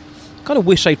thinking, kind of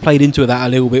wish they played into that a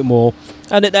little bit more.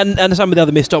 And some of the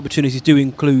other missed opportunities do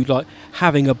include like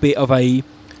having a bit of a,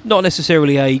 not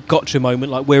necessarily a gotcha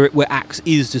moment, like where Axe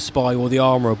is the spy or the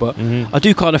armourer, but I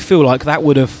do kind of feel like that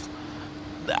would have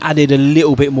added a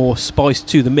little bit more spice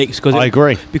to the mix. I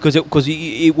agree because it was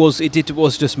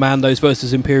just Mandos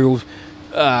versus Imperial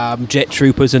jet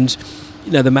troopers and.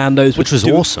 You know, the Mandos, which was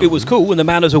awesome. It was cool, and the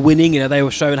Mandos were winning. You know, they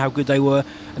were showing how good they were,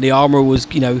 and the armourer was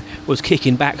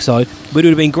kicking backside. But it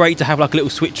would have been great to have like a little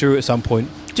switcheroo at some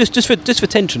point, just for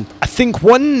tension. I think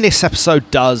when this episode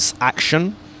does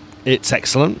action, it's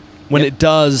excellent. When it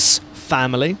does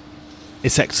family,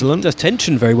 it's excellent. It does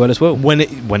tension very well as well.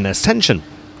 When there's tension,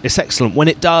 it's excellent. When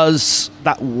it does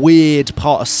that weird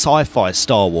part of sci-fi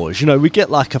Star Wars, you know, we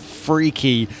get like a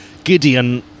freaky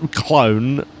Gideon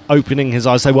clone. Opening his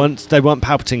eyes, they weren't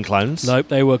Palpatine clones. Nope,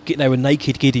 they were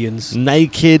naked Gideons.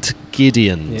 Naked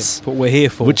Gideons. Yeah, that's what we're here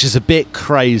for. Which is a bit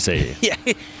crazy. Yeah,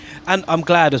 and I'm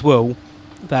glad as well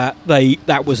that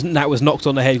that was knocked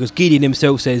on the head because Gideon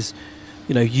himself says,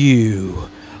 you know,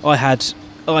 I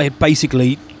had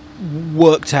basically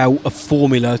worked out a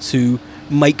formula to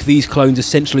make these clones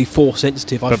essentially Force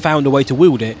sensitive. I found a way to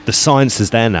wield it. The science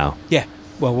is there now. Yeah.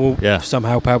 Well,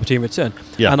 somehow Palpatine returned.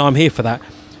 Yeah. And I'm here for that.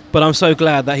 But I'm so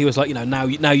glad that he was like, you know, now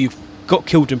you've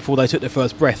killed them before they took their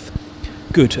first breath.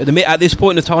 Good. At this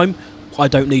point in time, I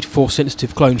don't need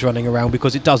Force-sensitive clones running around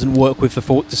because it doesn't work with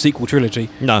the sequel trilogy.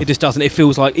 No. It just doesn't. It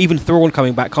feels like, even Thrawn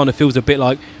coming back kind of feels a bit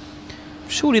like,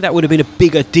 surely that would have been a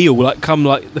bigger deal. Like, come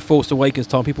like The Force Awakens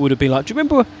time, people would have been like, do you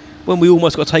remember when we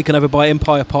almost got taken over by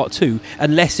Empire Part 2?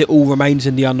 Unless it all remains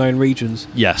in the unknown regions.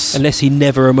 Yes. Unless he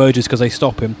never emerges because they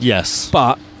stop him. Yes.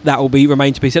 But that will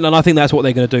remain to be seen, and I think that's what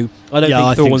they're going to do. I don't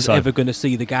think Thrawn's so. ever going to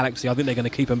see the galaxy. I think they're going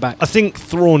to keep him back. I think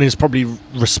Thrawn is probably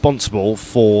responsible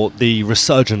for the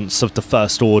resurgence of the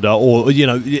First Order, or, you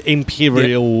know,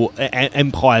 Imperial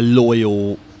Empire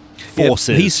loyal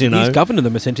forces. He's governing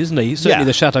them, essentially, isn't he? Certainly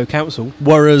the Shadow Council.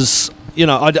 Whereas, you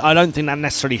know, I don't think that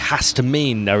necessarily has to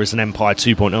mean there is an Empire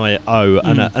 2.0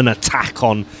 and an attack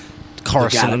on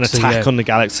Coruscant, an attack on the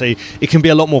galaxy. It can be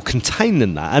a lot more contained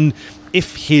than that. And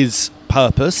if his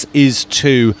purpose is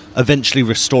to eventually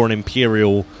restore an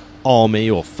Imperial army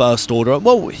or First Order.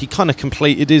 Well, he kind of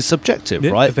completed his objective,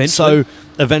 right? Eventually. So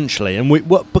eventually, and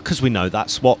because we know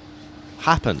that's what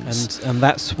happens, and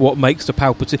that's what makes the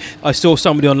Palpatine. I saw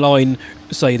somebody online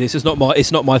say this. It's not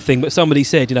my thing, but somebody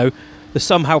said, the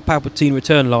somehow Palpatine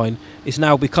return line is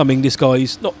now becoming this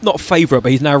guy's not favourite,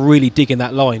 but he's now really digging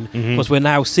that line because we're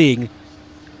now seeing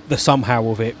the somehow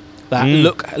of it. That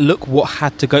look what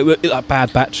had to go, like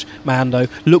Bad Batch, Mando.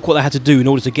 Look what they had to do in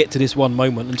order to get to this one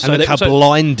moment, and so look how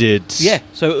blinded. Yeah,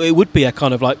 so it would be a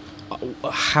kind of like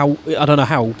how, I don't know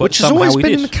how, but which has always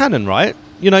been in the canon, right?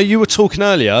 You were talking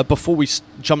earlier before we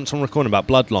jumped on recording about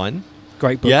Bloodline.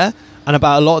 Great book. Yeah. And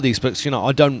about a lot of these books,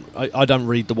 I don't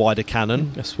read the wider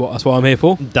canon. That's what I'm here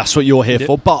for. That's what you're here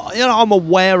for. But I'm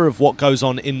aware of what goes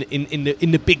on in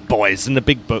the big boys, in the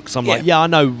big books. I'm like, I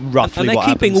know roughly. And they're what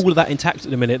keeping happens. all of that intact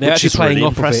at the minute. They're Which actually is playing really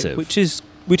off impressive. of it,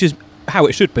 which is how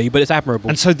it should be, but it's admirable.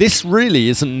 And so this really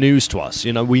isn't news to us.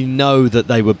 We know that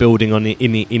they were building on the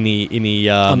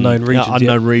unknown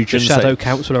regions. The Shadow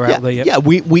Council are out there. Yeah,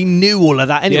 we knew all of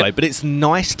that anyway. But it's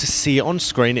nice to see it on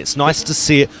screen. It's nice to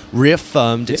see it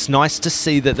reaffirmed. It's nice to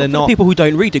see that they're not people who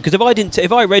don't read it. Because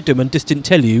if I read them and just didn't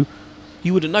tell you,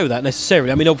 you wouldn't know that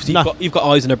necessarily. I mean, obviously you've got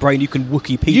eyes and a brain. You can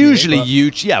Wikipedia. Usually,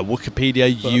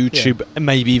 Wikipedia, YouTube,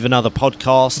 maybe even other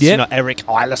podcasts. Yeah. Eric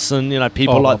Eilerson.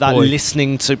 People like that.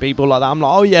 Listening to people like that, I'm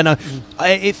like,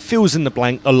 it fills in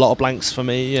a lot of blanks for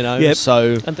me.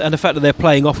 So and the fact that they're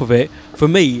playing off of it for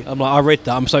me, I'm like, I read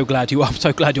that. I'm so glad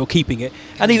you're keeping it.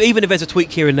 And even if there's a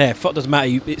tweak here and there, it doesn't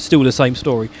matter. It's still the same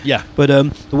story. Yeah. But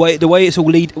the way it's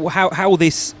all how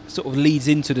this sort of leads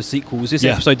into the sequels. This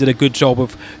episode did a good job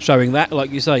of showing that,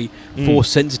 like you say,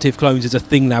 Force-sensitive clones is a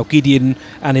thing now. Gideon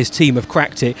and his team have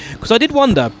cracked it. Because I did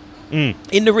wonder, in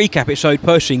the recap it showed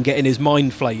Pershing getting his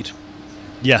mind flayed.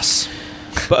 Yes.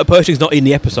 But Pershing's not in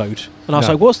the episode. And I was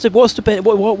like,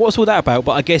 what's all that about?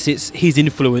 But I guess it's his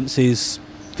influence is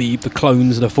the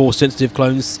clones, the Force-sensitive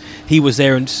clones. He was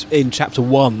there in Chapter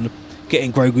 1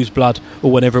 getting Grogu's blood,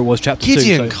 or whenever it was, Chapter 2.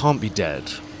 Gideon can't be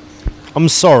dead. I'm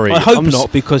sorry. I hope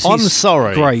not, because he's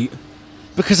sorry. Great.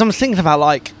 Because I'm thinking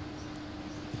about,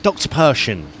 Dr.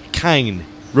 Pershing, Kane,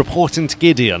 reporting to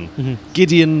Gideon.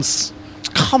 Gideon's...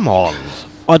 Come on.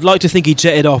 I'd like to think he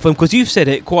jetted off, and because you've said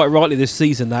it quite rightly this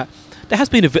season, that there has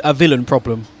been a villain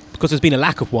problem, because there's been a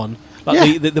lack of one.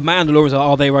 The Mandalorians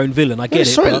are their own villain, I get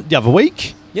it. But the other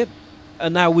week. Yep.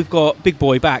 And now we've got Big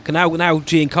Boy back, and now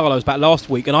Giancarlo was back last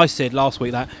week, and I said last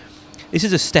week that this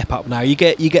is a step up now. You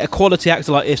get a quality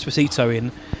actor like Esposito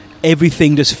in,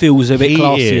 everything just feels a bit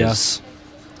classier. He is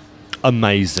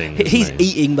amazing. He's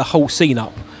eating the whole scene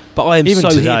up. But I am even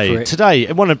so today, here for it.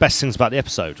 Today, one of the best things about the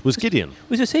episode was Gideon. It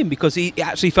was just him, because he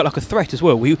actually felt like a threat as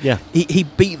well. He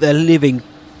beat the living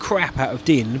crap out of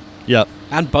Din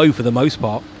and Bo for the most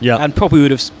part. And probably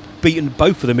would have beaten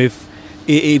both of them if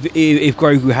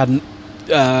Grogu hadn't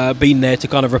been there to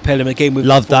kind of repel him again with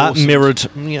love that mirrored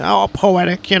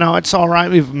poetic, it's all right,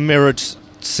 we've mirrored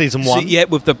season 1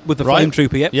 with the flame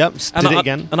trooper did it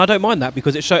again, and I don't mind that,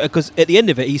 because it showed, because at the end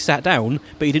of it he sat down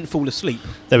but he didn't fall asleep.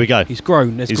 There we go. He's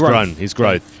grown. He's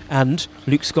growth. And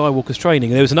Luke Skywalker's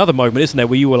training, and there was another moment, isn't there,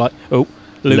 where you were like, oh,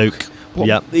 Luke.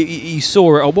 You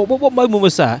saw it. What moment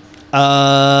was that?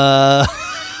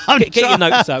 Get your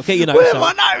notes out.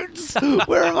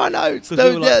 Where are my notes?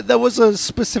 There was a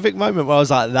specific moment where I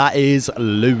was like, that is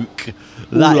Luke.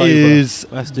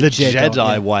 That's the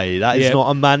Jedi way. That is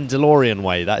not a Mandalorian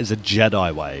way. That is a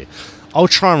Jedi way. I'll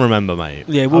try and remember, mate.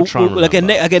 Yeah,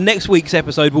 again, next week's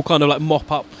episode we'll kind of like mop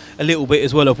up a little bit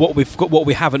as well of what we've got, what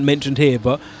we haven't mentioned here.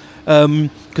 But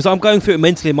because I'm going through it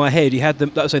mentally in my head, you had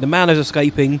the Manos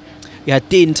escaping, you had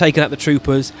Din taking out the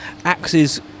troopers,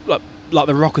 Axe's like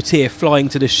the Rocketeer flying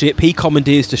to the ship, he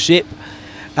commandeers the ship,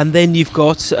 and then you've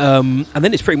got and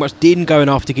then it's pretty much Din going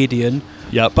after Gideon,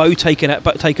 Bo taking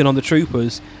on the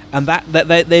troopers, and that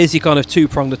there's your kind of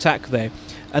two-pronged attack there.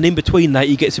 And in between that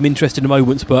you get some interesting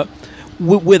moments, but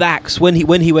with Axe, when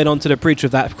he went onto the bridge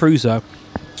of that cruiser,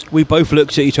 we both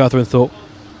looked at each other and thought,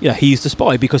 he's the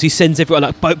spy, because he sends everyone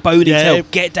like, Bo needs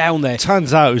help, get down there.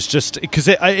 Turns out it was just because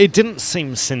it didn't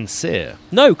seem sincere.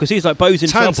 No, because he's like, Bo's in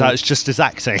trouble. Turns out it's just his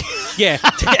acting. Yeah.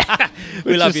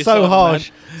 We love you so harsh.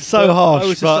 Man. So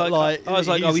harsh, but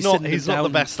he's not the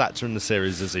best actor in the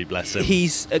series, is he? Bless him.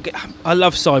 I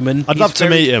love Simon. I'd love to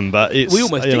meet him, but it's, we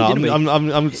almost did, didn't we?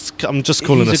 I'm just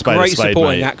calling a spade a spade, He's a great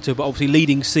supporting actor, but obviously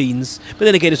leading scenes. But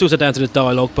then again, it's also down to the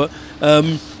dialogue. But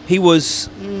he was.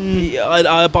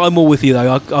 I'm all with you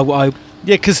though.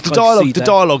 Because the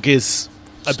dialogue is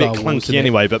a bit clunky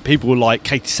anyway, but people like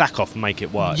Katie Sackhoff make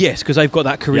it work. Yes, because they've got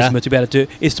that charisma to be able to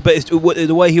do it. But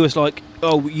the way he was like,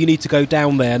 oh, you need to go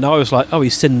down there, and I was like, oh,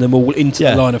 he's sending them all into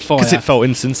the line of fire. Because it felt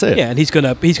insincere. Yeah, and he's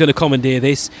gonna commandeer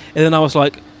this. And then I was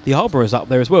like, the Harbour's up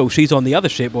there as well. She's on the other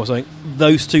ship or something.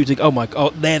 Those two, oh my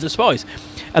God, they're the spies.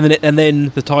 And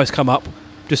then the TIEs come up,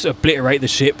 just obliterate the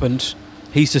ship, and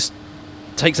he's just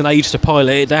takes an age to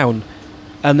pilot it down.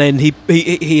 And then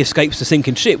he escapes the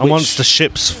sinking ship. And once the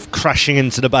ship's crashing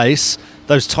into the base,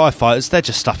 those TIE fighters, they're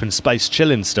just up in space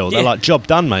chilling still. They're like, job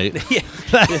done, mate. Yeah.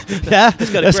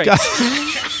 Let's go.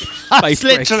 I was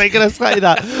literally going to say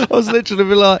that. I was literally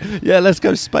be like, yeah, let's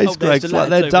go space Gregs. Like,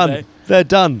 they're done. There. They're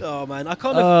done. Oh, man. I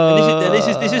kind of... and this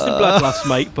isn't bloodlust,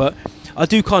 mate, but I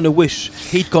do kind of wish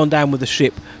he'd gone down with the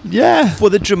ship. Yeah.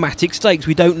 For the dramatic stakes.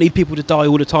 We don't need people to die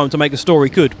all the time to make a story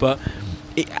good, but...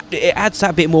 It adds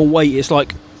that bit more weight. It's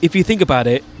like, if you think about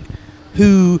it,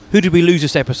 who did we lose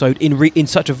this episode in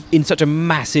such a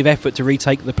massive effort to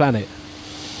retake the planet?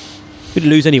 We didn't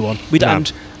lose anyone. We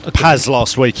didn't. Paz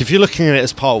last week. If you're looking at it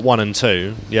as part 1 and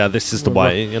 2, yeah, this is the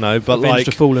way, you know. But Revenge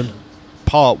to Fallen.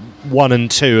 Part 1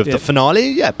 and 2 of the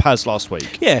finale, yeah, Paz last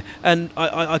week. Yeah, and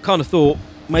I kind of thought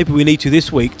maybe we need to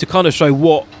this week to kind of show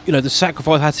what, you know, the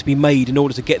sacrifice had to be made in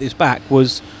order to get this back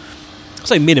was... I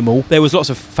say minimal. There was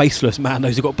lots of faceless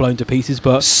Mandos who got blown to pieces,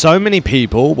 but so many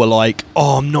people were like,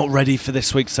 "Oh, I'm not ready for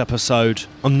this week's episode.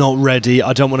 I'm not ready.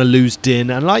 I don't want to lose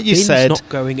Din." And like you said, not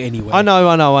going anywhere. I know,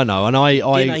 and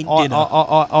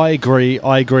I agree.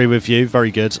 I agree with you.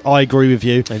 Very good. I agree with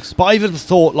you. Thanks. But I even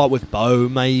thought, like with Bo,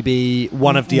 maybe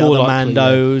one of the More other likely,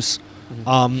 Mandos.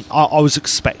 Yeah. I was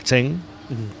expecting.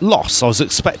 Loss. I was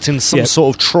expecting some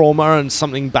sort of trauma and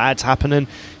something bad's happening.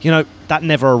 You know, that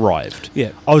never arrived.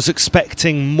 Yeah. I was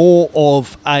expecting more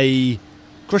of a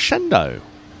crescendo.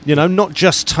 You know, not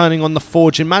just turning on the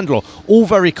forge in Mandalore. All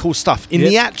very cool stuff. In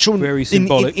the actual... Very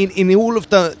symbolic. In all of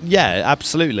the... Yeah,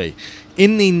 absolutely.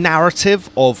 In the narrative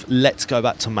of let's go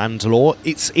back to Mandalore,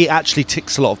 it actually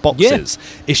ticks a lot of boxes.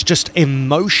 Yeah. It's just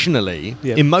emotionally,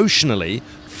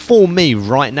 for me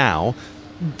right now...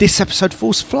 This episode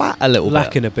falls flat a little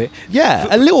Lacking bit. a bit. Yeah,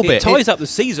 a little bit. It ties up the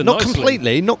season not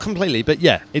nicely. Not completely, but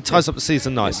yeah, it ties up the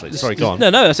season nicely. Sorry, go on.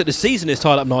 No, I said the season is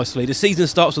tied up nicely. The season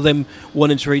starts with them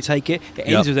wanting to retake it. It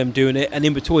ends with them doing it. And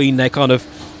in between, they're kind of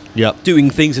doing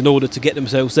things in order to get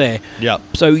themselves there. Yeah.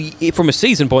 So from a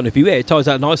season point of view, it ties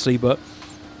out nicely, but...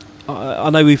 I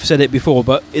know we've said it before,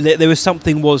 but there was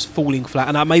something was falling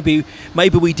flat. And maybe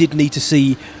we did need to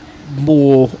see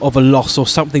more of a loss or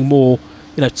something more...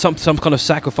 You know, some kind of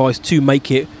sacrifice to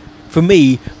make it, for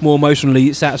me, more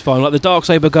emotionally satisfying. Like the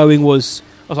Darksaber going was,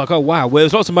 I was like, oh wow. Well,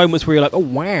 there's lots of moments where you're like, oh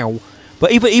wow.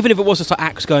 But even if it was just like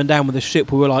Axe going down with the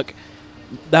ship, we were like,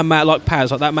 that man, like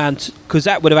Paz, like that man, because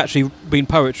that would have actually been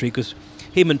poetry. Because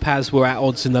him and Paz were at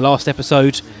odds in the last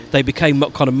episode. They became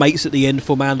kind of mates at the end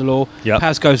for Mandalore. Yep.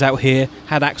 Paz goes out here,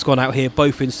 had Axe gone out here,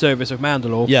 both in service of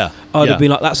Mandalore. Yeah, I'd have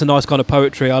been like, that's a nice kind of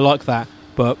poetry. I like that,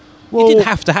 but it didn't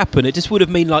have to happen. It just would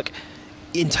have been like.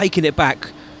 In taking it back,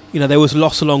 you know, there was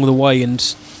loss along the way,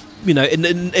 and you know,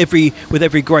 with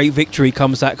every great victory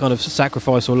comes that kind of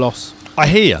sacrifice or loss. I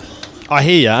hear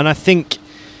you, and I think,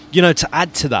 you know, to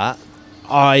add to that,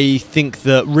 I think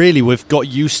that really we've got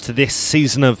used to this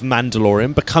season of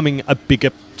Mandalorian becoming a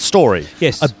bigger story,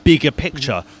 a bigger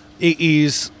picture.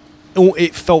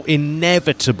 It felt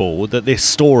inevitable that this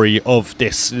story of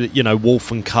this, you know, wolf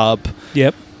and cub,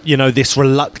 you know, this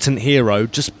reluctant hero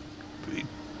just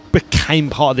became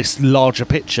part of this larger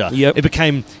picture. It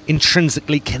became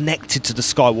intrinsically connected to the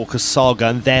Skywalker saga,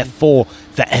 and therefore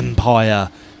the Empire,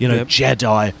 you know,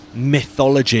 Jedi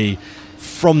mythology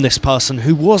from this person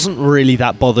who wasn't really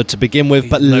that bothered to begin with,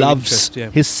 but loves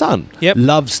his son,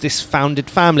 loves this founded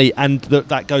family, and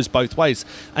that goes both ways.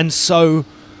 And so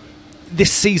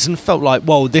this season felt like,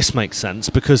 well, this makes sense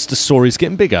because the story's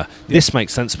getting bigger. This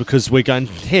makes sense because we're going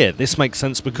here. This makes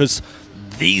sense because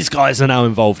these guys are now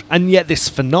involved. And yet this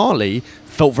finale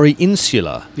felt very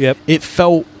insular. It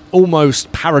felt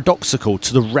almost paradoxical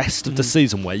to the rest of the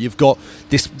season, where you've got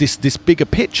this bigger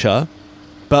picture,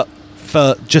 but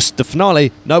for just the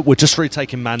finale, no, we're just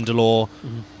retaking Mandalore.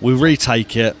 We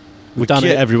retake it. We kill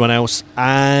everyone else,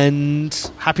 and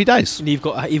happy days. And you've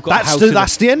got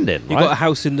that's the ending. You've got a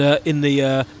house in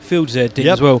the fields there,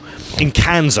 as well, in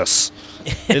Kansas.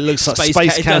 It looks like Space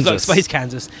Kansas. It does look like Space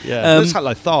Kansas. Yeah, it looks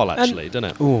like Lothal, actually, doesn't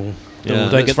it? Oh,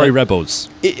 yeah, it's very Rebels.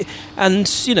 And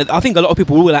you know, I think a lot of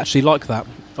people will actually like that.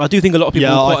 I do think a lot of people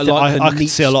will quite like the neat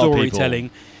storytelling.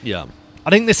 Yeah, I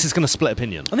think this is going to split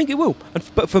opinion. I think it will.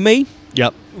 But for me,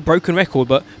 broken record.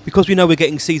 But because we know we're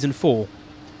getting season 4,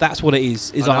 That's what it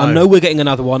is. I know we're getting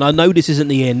another one. I know this isn't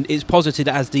the end. It's posited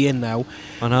as the end now.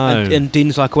 I know. And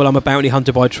Din's like, well, I'm a bounty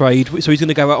hunter by trade, so he's going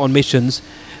to go out on missions.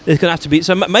 There's going to have to be...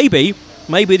 So maybe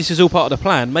this is all part of the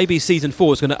plan. Maybe season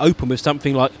 4 is going to open with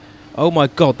something like, oh my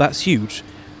God, that's huge.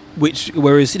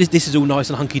 Whereas this is all nice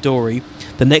and hunky-dory,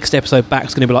 the next episode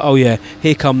back's going to be like, oh yeah,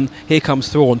 here comes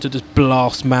Thrawn to just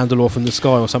blast Mandalore from the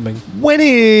sky or something. When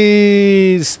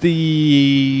is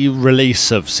the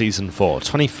release of season 4?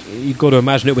 You've got to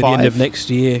imagine it with the end of next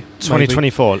year.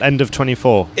 2024, end of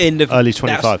 24, early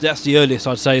 25. That's the earliest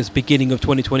I'd say is beginning of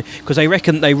 2020, because they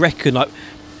reckon like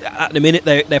at the minute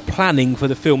they're planning for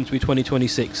the film to be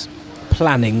 2026,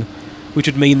 which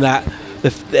would mean that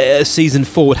the season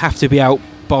 4 would have to be out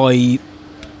by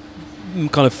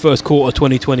kind of first quarter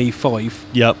 2025.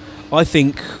 Yep. I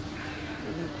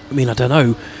don't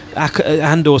know.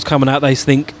 Andor's coming out, they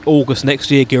think August next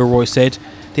year, Gilroy said.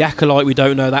 The Acolyte, we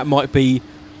don't know. That might be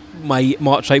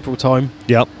March, April time.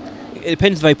 Yep. It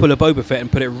depends if they pull a Boba Fett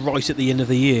and put it right at the end of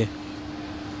the year.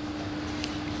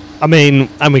 I mean,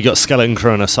 and we got Skeleton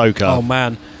Crew and Ahsoka. Oh,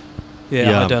 man.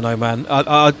 Yeah, I don't know, man.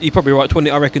 You're probably right.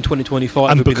 I reckon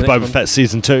 2025. And Book of Boba Fett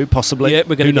season 2, possibly. Yeah,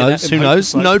 we're going to. Who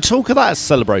knows? No talk of that as a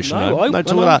celebration. No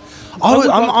talk of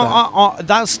that.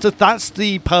 That's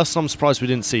the person I'm surprised we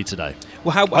didn't see today.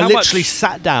 Well, how I literally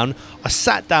sat down. I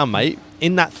sat down, mate,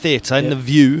 in that theatre in the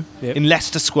View in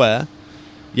Leicester Square.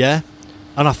 Yeah,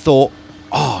 and I thought,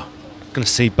 going to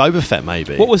see Boba Fett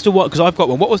maybe. What was the one? Because I've got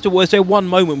one. Was there one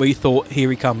moment where you thought, here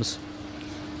he comes?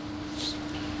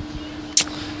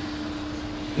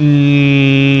 When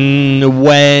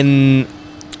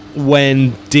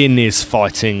Din is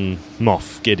fighting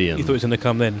Moff Gideon. You thought it was going to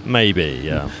come then? Maybe,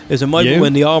 yeah. There's a moment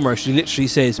when the armourer literally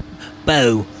says,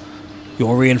 Bo,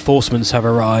 your reinforcements have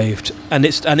arrived. And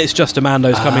it's just a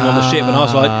Mando's coming on the ship. And I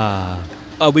was like,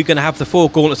 are we going to have the 4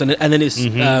 gauntlets? And then it's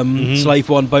Slave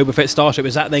One, Boba Fett Starship.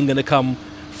 Is that then going to come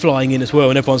flying in as well?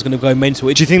 And everyone's going to go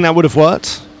mental. Do you think that would have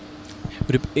worked?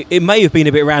 It may have been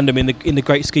a bit random in the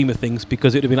great scheme of things,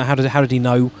 because it would have been like, how did he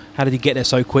know? How did he get there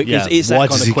so quick? Yeah. It's that Why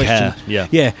kind does of he question. Care?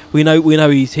 Yeah. We know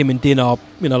him and Din are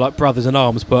like brothers in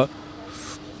arms, but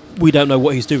we don't know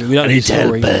what he's doing. We don't know his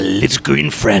story. Little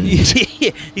green friend.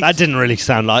 That didn't really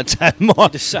sound like Tam.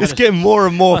 It's getting more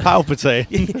and more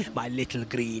Palpatine. My little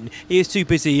green. He is too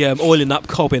busy oiling up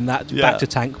Cobb in that back to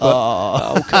tank.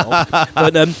 But,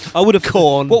 but I would have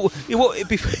corn.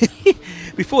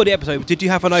 Before the episode, did you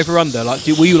have an over/under? Like,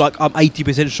 were you like, I'm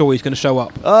 80% sure he's going to show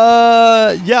up?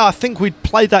 Yeah, I think we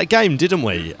played that game, didn't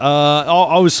we?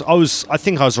 I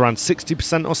think I was around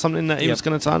 60% or something that he was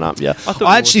going to turn up. Yeah,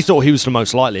 I actually thought he was the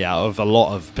most likely out of a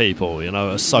lot of people. You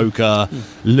know, Ahsoka,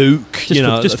 Luke.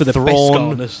 Just for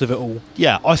the best of it all.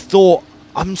 Yeah, I thought.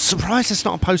 I'm surprised it's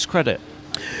not a post-credit.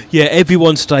 Yeah,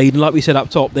 everyone stayed, and like we said up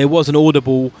top, there was an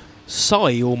audible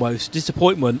sigh, almost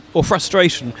disappointment or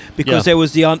frustration, because there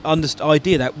was the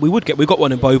idea that we got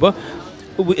one in Boba.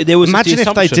 There was imagine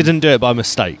if they didn't do it by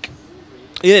mistake.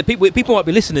 Yeah, people might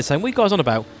be listening saying, what are you guys on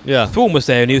about? Yeah, Thrawn was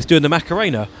there and he was doing the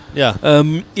Macarena. Yeah.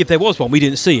 If there was one, we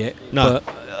didn't see it. No,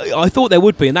 but I thought there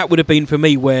would be, and that would have been for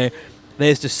me where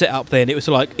there's the setup there, and it was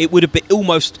like it would have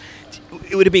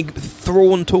been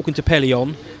Thrawn talking to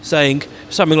Pelion, saying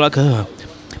something like,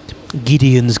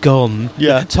 Gideon's gone.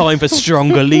 Yeah. Time for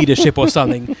stronger leadership or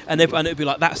something. And it would be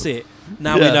like, that's it.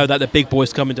 Now we know that the big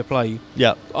boy's coming to play.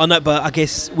 Yeah. I know, but I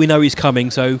guess we know he's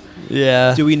coming, so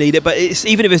do we need it? But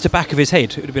even if it's the back of his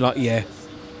head, it would be like,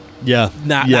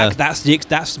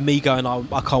 that's me going,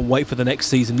 I can't wait for the next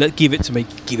season. Give it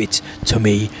to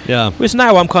me. Yeah. Whereas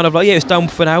now I'm kind of like, it's done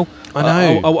for now.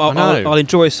 I know. I'll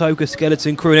enjoy Ahsoka,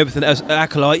 Skeleton Crew and everything as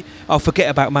Acolyte. I'll forget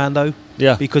about Mando.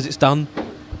 Yeah. Because it's done.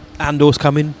 Andor's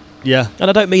coming. Yeah. And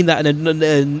I don't mean that in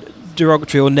a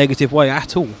derogatory or negative way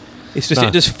at all. It's just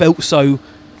it just felt so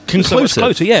conclusive. So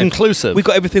much closer, Conclusive. We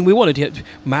got everything we wanted. Yet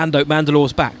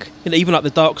Mandalore's back. Even like the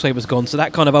Darksaber's gone, so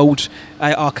that kind of old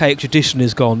archaic tradition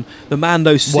is gone. The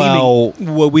Mando's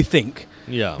we think.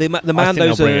 Yeah. The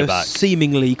Mandos are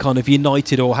seemingly kind of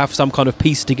united or have some kind of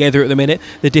peace together at the minute.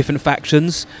 The different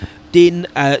factions. Din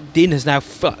has now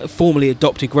formally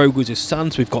adopted Grogu as his son,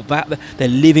 so we've got that. They're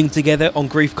living together on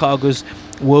Grief Karga's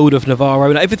world of Navarro.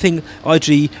 And everything,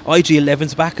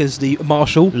 IG-11's back as the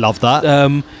Marshal. Love that.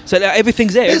 So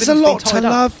everything's there. There's a lot to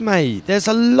love, mate. There's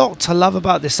a lot to love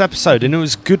about this episode, and it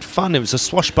was good fun. It was a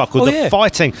swashbuckle. The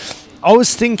fighting. I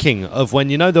was thinking of when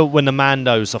the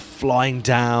Mandos are flying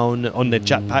down on their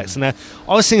jetpacks and I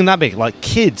was thinking that big, like,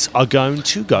 kids are going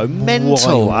to go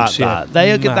mental at that.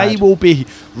 They will be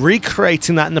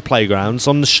recreating that in the playgrounds,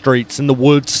 on the streets, in the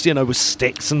woods, with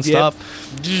sticks and stuff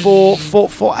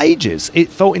for ages. It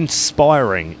felt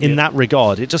inspiring in that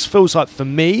regard. It just feels like, for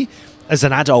me, as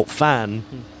an adult fan,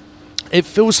 it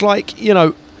feels like,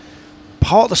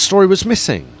 part of the story was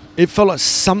missing. It felt like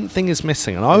something is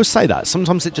missing. And I always say that.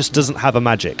 Sometimes it just doesn't have a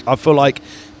magic. I feel like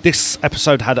this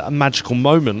episode had magical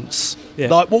moments. Yeah.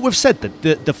 Like what we've said,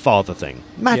 the father thing.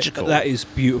 Magical. Yeah, that is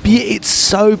beautiful. It's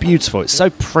so beautiful. It's so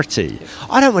pretty. Yeah.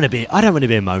 I don't want to be a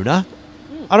moaner.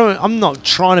 I'm not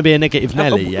trying to be a negative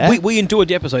Nelly, yeah? We enjoyed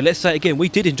the episode. Let's say it again. We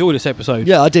did enjoy this episode.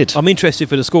 Yeah, I did. I'm interested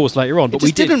for the scores later on. But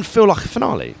it didn't feel like a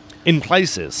finale in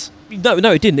places. No,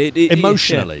 it didn't.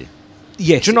 Emotionally.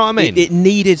 Yes. Do you know what I mean? It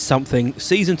needed something.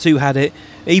 Season 2 had it.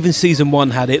 Even Season 1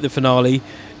 had it, the finale.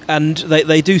 And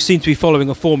they do seem to be following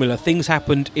a formula. Things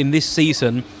happened in this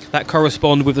season that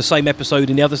correspond with the same episode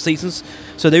in the other seasons.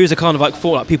 So there is a kind of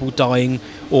like people dying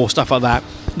or stuff like that.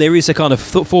 There is a kind of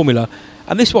formula.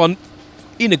 And this one,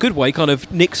 in a good way, kind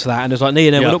of nicks that and is like,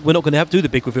 no, we're not going to have to do the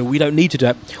big reveal. We don't need to do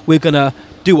it. We're going to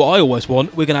do what I always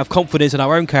want. We're going to have confidence in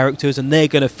our own characters, and they're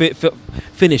going to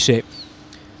finish it.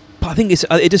 But I think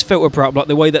it just felt abrupt, like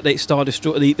the way that they started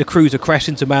the cruiser crash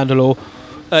into Mandalore,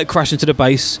 crash into the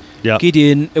base. Yep.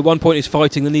 Gideon at one point is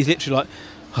fighting, and he's literally like,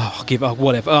 I'll give up,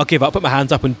 whatever. I'll give up. Put my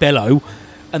hands up and bellow,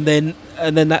 and then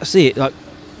that's it. Like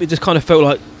it just kind of felt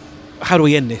like, how do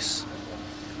we end this?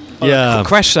 Yeah,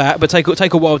 crash that, but take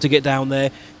a while to get down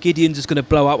there. Gideon's just going to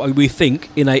blow up, we think,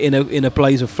 in a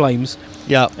blaze of flames.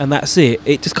 Yeah, and that's it.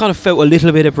 It just kind of felt a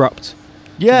little bit abrupt.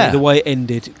 Yeah, the way it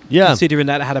ended. Yeah, considering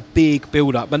that it had a big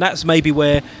build up, and that's maybe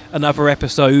where another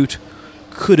episode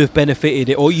could have benefited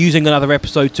it, or using another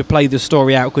episode to play the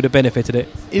story out could have benefited it.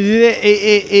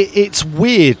 It's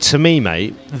weird to me,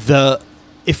 mate, that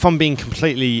if I'm being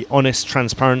completely honest,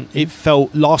 transparent, it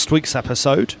felt last week's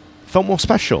episode felt more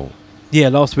special. Yeah,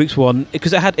 last week's one,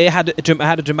 because it had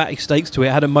a dramatic stakes to it.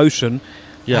 It had emotion.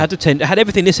 Yeah. It had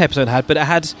everything this episode had, but it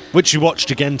had, which you watched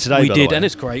again today. We did, and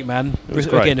it's great, man. It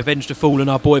great. Again, Avenge the Fallen,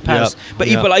 our boy Paz.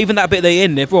 Yep. But even that bit at the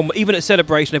end, everyone, even at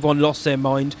Celebration, everyone lost their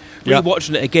mind.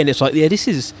 Rewatching it again, it's like, this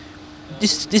is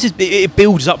it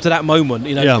builds up to that moment.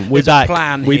 We're back.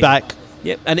 We're back.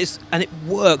 Yep, and it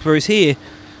worked. Whereas here,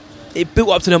 it built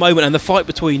up to the moment, and the fight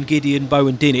between Gideon, Bo,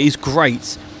 and Din is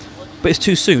great. But it's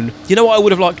too soon. You know what I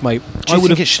would have liked, mate? I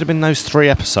think it should have been those 3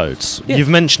 episodes. Yeah. You've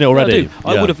mentioned it already.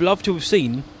 I would have loved to have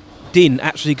seen Din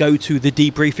actually go to the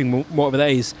debriefing, whatever that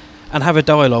is, and have a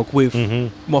dialogue with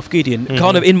Moff Gideon.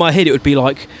 Kind of in my head, it would be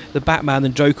like the Batman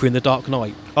and Joker in The Dark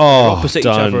Knight, opposite each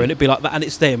other, and it'd be like that. And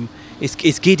it's them.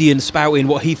 It's Gideon spouting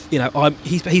what he says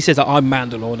that I'm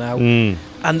Mandalore now,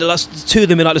 and the 2 of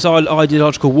them in like this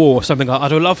ideological war or something. I'd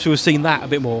have loved to have seen that a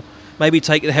bit more. Maybe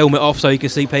take the helmet off so you can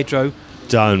see Pedro.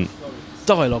 Don't.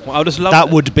 Dialogue. I would just love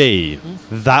that. Would be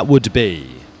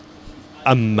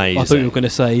amazing. I thought you were going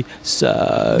to say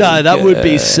so. No, that would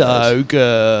be so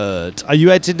good. Are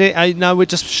you editing it? No, we're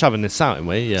just shoving this out, aren't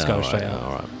we? Yeah, it's going straight out.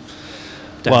 All right.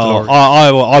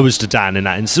 Well, I was the Dan in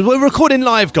that instance. We're recording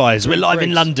live, guys. We're live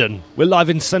in London. We're live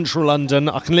in central London.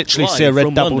 I can literally see a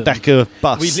red double-decker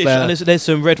bus there. And there's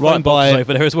some red phone boxes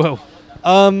over there as well.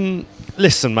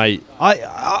 Listen, mate.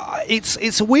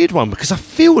 It's a weird one because I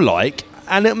feel like,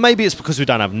 and maybe it's because we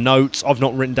don't have notes. I've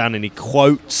not written down any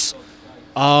quotes.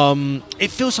 It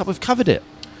feels like we've covered it.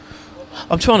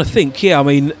 I'm trying to think. Yeah, I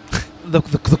mean, the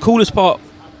coolest part,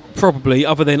 probably,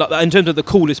 other than like in terms of the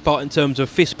coolest part in terms of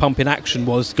fist pumping action,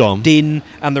 was Din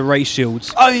and the ray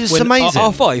shields. Oh, it's amazing.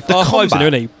 R5's in there,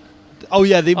 isn't he? Oh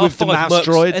yeah, with the mouse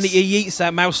droids, and he eats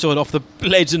that mouse droid off the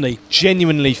ledge, doesn't he?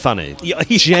 Genuinely funny. Yeah,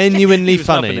 genuinely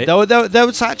funny. There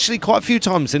was actually quite a few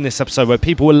times in this episode where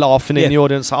people were laughing in the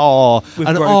audience.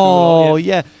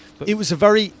 Yeah. It was a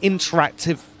very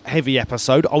interactive, heavy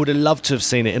episode. I would have loved to have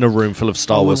seen it in a room full of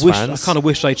Star Wars fans. I kind of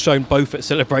wish they'd shown both at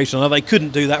Celebration. I know they couldn't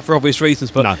do that for obvious reasons,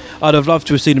 but no. I'd have loved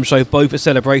to have seen them show both at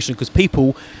Celebration, because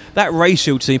that ray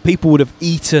shield scene, people would have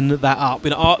eaten that up.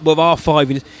 With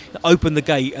R5, open the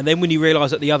gate, and then when you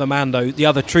realise that the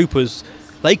other troopers,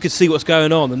 they could see what's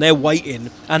going on, and they're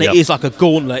waiting, and it is like a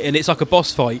gauntlet, and it's like a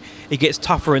boss fight. It gets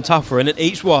tougher and tougher, and at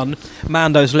each one,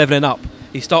 Mando's levelling up.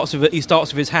 He starts with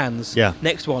his hands. Yeah.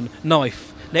 Next one,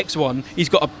 knife. Next one, he's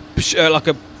got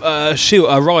a shield,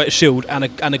 a riot shield, and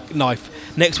a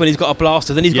knife. Next one, he's got a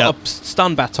blaster. Then he's got a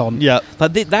stun baton. Yeah.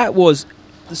 Like that was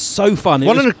so fun.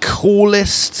 One of the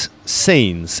coolest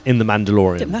scenes in The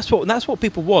Mandalorian. Yeah, that's what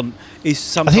people want. Is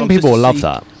sometimes I think people will love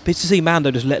that. To see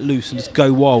Mando just let loose and just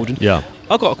go wild. And yeah.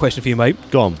 I've got a question for you, mate.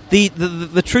 Go on.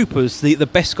 The troopers, the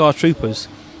Beskar troopers.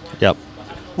 Yep.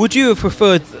 Would you have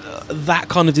preferred that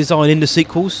kind of design in the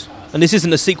sequels? And this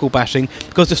isn't a sequel bashing,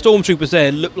 because the stormtroopers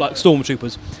there look like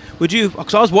stormtroopers. Would you?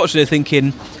 Because I was watching it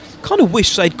thinking, kind of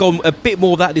wish they'd gone a bit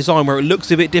more of that design where it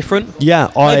looks a bit different.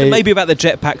 Yeah, maybe about the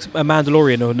jetpacks,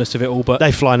 Mandalorian-ness of it all, but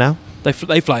they fly now. They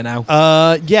fly now.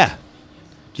 Yeah.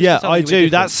 Yeah, I do.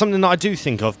 That's something that I do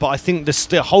think of. But I think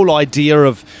the whole idea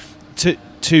of to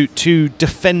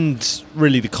defend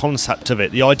really the concept of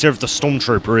it, the idea of the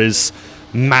stormtrooper is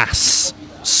mass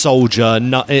soldier,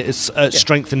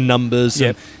 strength in numbers,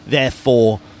 and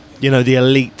therefore, the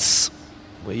elites,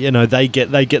 they get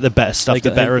the better stuff,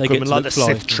 the better equipment, like the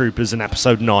Sith troopers in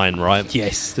Episode 9, right?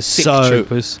 Yes, the Sith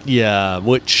troopers. Yeah,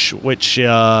 which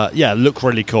look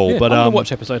really cool. Yeah, but I'm gonna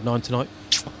watch Episode 9 tonight.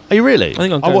 Are you really? I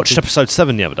think I watched Episode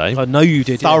 7 the other day. I know you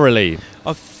did. Thoroughly.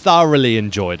 I've thoroughly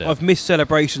enjoyed it. I've missed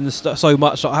Celebrations so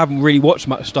much that I haven't really watched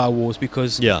much Star Wars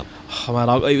because there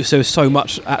was so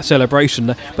much at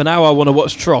Celebration. But now I want to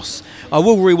watch Tross. I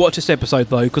will rewatch this episode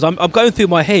though because I'm going through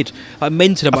my head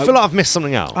mentally. I feel like I've missed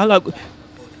something out.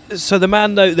 So the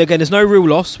man though, again, there's no real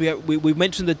loss. We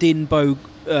mentioned the Din Bo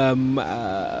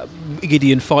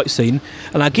Gideon fight scene,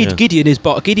 and Gideon is a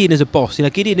boss.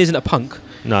 Gideon isn't a punk.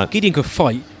 No, Gideon could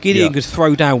fight. Gideon could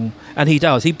throw down, and he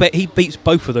does. He beats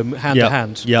both of them hand to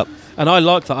hand. Yep. And I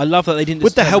like that. I love that they didn't.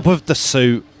 With the help of the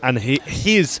suit, and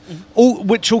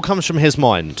which all comes from his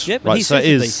mind. Yep. Right. He's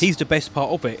the best part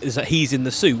of it is that he's in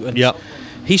the suit, and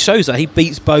he shows that he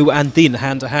beats Bo and Din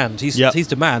hand to hand. He's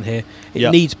the man here. It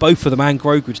needs both of them and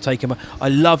Grogu to take him. I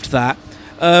loved that.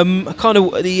 Kind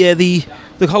of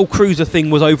the whole cruiser thing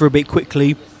was over a bit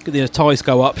quickly. The ties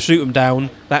go up, shoot them down.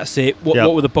 That's it.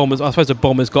 What were the bombers? I suppose the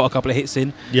bombers got a couple of hits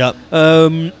in. Yep.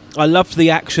 I loved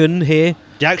the action here.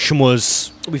 The action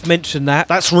was. We've mentioned that.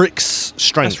 That's Rick's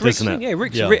strength, isn't it? Yeah,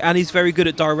 Rick, and he's very good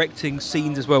at directing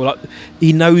scenes as well. Like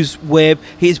he knows where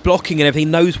he's blocking and everything.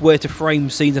 He knows where to frame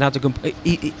scenes and how to.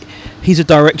 He's a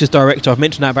director's director. I've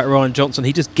mentioned that about Rian Johnson.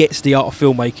 He just gets the art of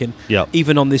filmmaking. Yeah.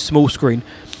 Even on this small screen.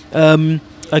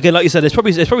 Again, like you said, there's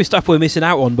probably stuff we're missing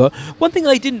out on. But one thing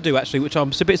they didn't do actually, which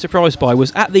I'm a bit surprised by,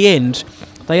 was at the end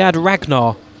they had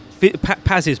Ragnar,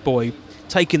 Paz's boy,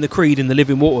 taking the creed in the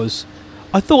living waters.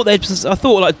 I thought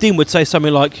like Din would say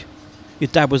something like, "Your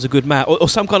dad was a good man," or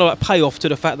some kind of like payoff to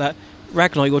the fact that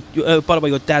Ragnar, by the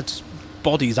way, your dad's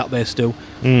body's up there still.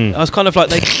 I was kind of like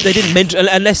they didn't mention,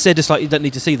 unless they're just like you don't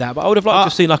need to see that. But I would have liked to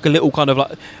have seen like a little kind of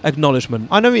like acknowledgement.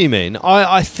 I know what you mean.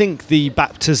 I think the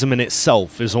baptism in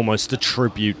itself is almost a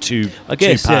tribute to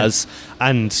Paz,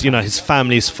 and his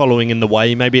family's following in the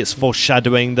way. Maybe it's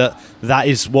foreshadowing that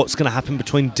is what's going to happen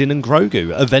between Din and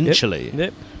Grogu eventually.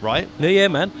 Yep. Right? Yeah,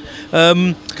 man.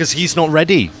 Because he's not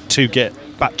ready to get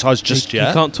baptized just yet.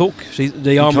 He can't talk.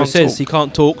 The armor says he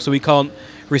can't talk, so he can't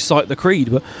recite the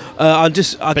creed. But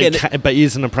but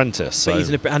he's an apprentice.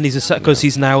 So. Because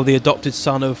he's now the adopted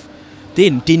son of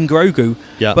Din Grogu.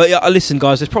 Yeah. But listen,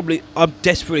 guys, I'm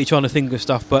desperately trying to think of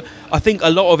stuff, but I think a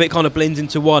lot of it kind of blends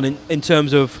into one in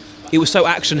terms of it was so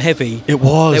action heavy. It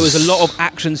was. There was a lot of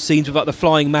action scenes with like the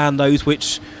flying man, those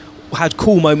which had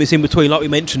cool moments in between, like we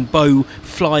mentioned, Bo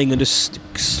flying and just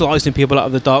slicing people out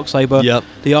of the Darksaber. Yep.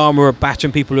 The armourer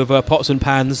battering people with pots and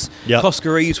pans. Yep.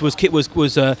 Koska Reeves was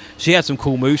she had some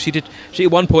cool moves. She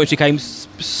at one point she came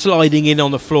sliding in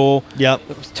on the floor. Yep.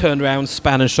 Turned around,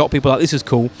 span and shot people. Like, this is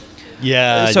cool.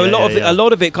 Yeah. So a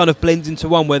lot of it kind of blends into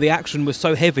one where the action was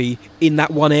so heavy in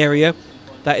that one area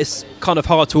that it's kind of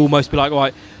hard to almost be like,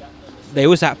 right, there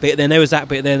was that bit, then there was that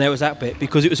bit, then there was that bit,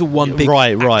 because it was all one big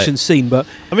action scene. But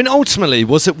I mean, ultimately,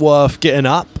 was it worth getting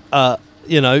up 5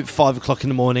 o'clock in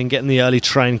the morning, getting the early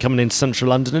train, coming into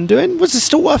central London and doing? Was it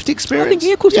still worth the experience? I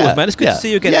think, of course it was, man. It's good to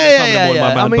see you again at the time in the morning,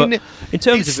 my man. I mean, but in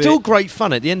terms it's of still great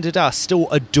fun. At the end of the day, I still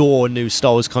adore new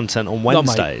Star Wars content on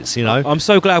Wednesdays, I'm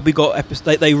so glad we got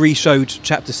they re-showed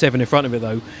Chapter 7 in front of it,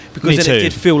 though, because then it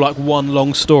did feel like one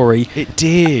long story. It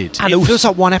did. And it feels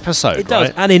like one episode, It does.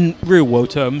 Right? And in real-world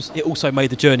terms, it also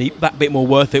made the journey that bit more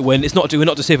worth it when we're not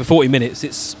just here for 40 minutes,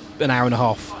 it's an hour and a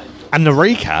half. And the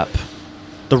recap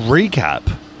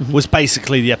was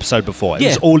basically the episode before. It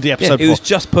was all the episode before. It was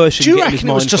just Pershing. Do you reckon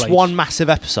it was just one massive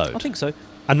episode? I think so.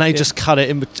 And they just cut it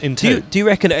in two? Do you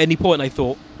reckon at any point they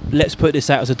thought, let's put this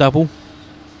out as a double?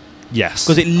 Yes.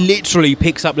 Because it literally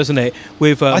picks up, doesn't it,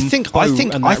 with I think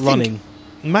running.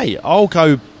 Mate, I'll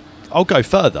go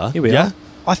further. Here we are.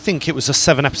 I think it was a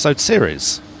 7-episode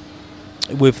series.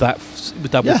 With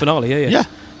double finale, yeah.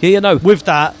 Yeah, no. With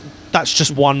that's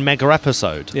just one mega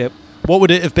episode. Yep. What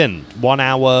would it have been? 1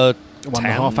 hour, 1 and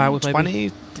a half hours, 20?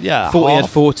 Maybe? Yeah, 40 and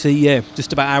 40, yeah.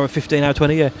 Just about hour 15, hour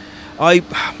 20, yeah. I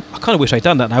kind of wish they'd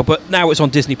done that now, but now it's on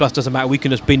Disney Plus, doesn't matter. We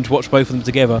can just binge watch both of them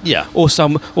together. Yeah. Or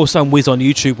some whiz on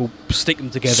YouTube will stick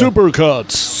them together. Super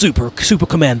cuts. Super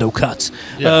commando cuts.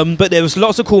 Yeah. But there was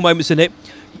lots of cool moments in it.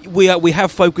 We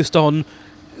have focused on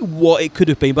what it could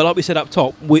have been, but like we said up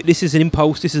top, this is an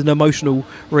impulse, this is an emotional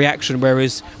reaction,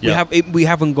 whereas we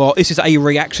haven't got, this is a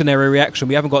reactionary reaction,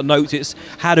 we haven't got notes. It's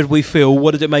how did we feel,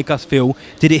 what did it make us feel,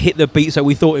 did it hit the beats that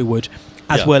we thought it would,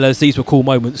 as well as these were cool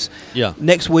moments. Yeah.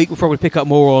 Next week we'll probably pick up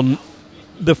more on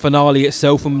the finale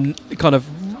itself and kind of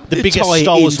the biggest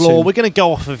Star Wars lore. We're going to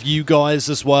go off of you guys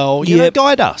as well. You know,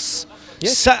 guide us.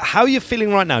 Yep. So how are you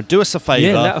feeling right now? Do us a favour.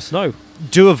 Yeah, let us know.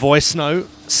 Do a voice note.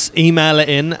 Email it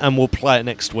in, and we'll play it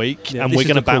next week. Yeah, and we're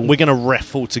going to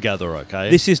riff all together. Okay.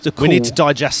 This is the cool. We need to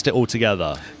digest it all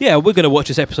together. Yeah, we're going to watch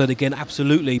this episode again.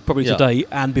 Absolutely, probably today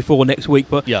and before next week.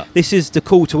 But this is the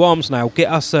call to arms now.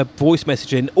 Get us a voice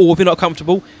message in, or if you're not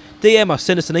comfortable, DM us,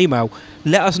 send us an email.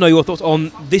 Let us know your thoughts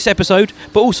on this episode,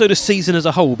 but also the season as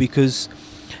a whole, because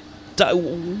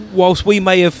whilst we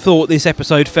may have thought this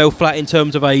episode fell flat in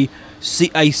terms of a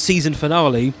season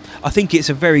finale, I think it's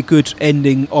a very good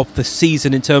ending of the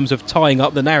season in terms of tying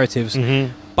up the narratives.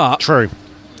 Mm-hmm. But true,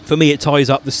 for me, it ties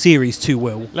up the series too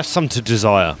well. Left some to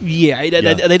desire. Yeah,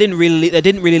 they didn't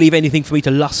really leave anything for me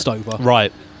to lust over.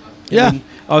 Right.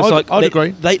 I was I'd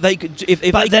agree. They could,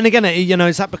 but then again, you know,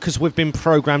 is that because we've been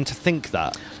programmed to think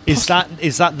that? Is that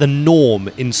the norm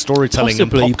in storytelling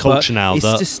possibly, and pop culture now?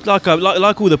 It's just like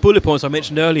all the bullet points I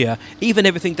mentioned earlier. Even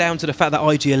everything down to the fact that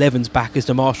IG-11's back as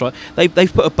the Master.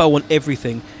 They've put a bow on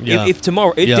everything. Yeah. If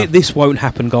tomorrow this won't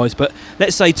happen, guys. But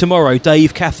let's say tomorrow,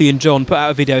 Dave, Kathy, and John put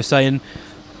out a video saying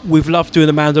we've loved doing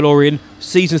the Mandalorian.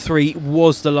 Season 3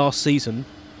 was the last season.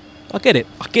 I get it.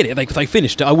 They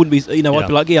finished it. I wouldn't be, I'd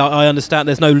be like, I understand.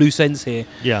 There's no loose ends here.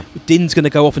 Yeah. Din's going to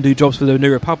go off and do jobs for the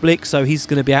New Republic, so he's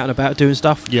going to be out and about doing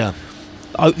stuff. Yeah.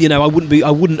 I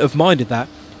wouldn't have minded that.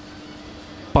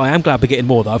 But I am glad we're getting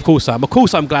more, though. Of course I'm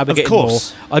glad we're getting more.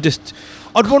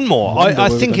 I'd want more. I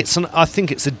think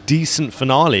it's a decent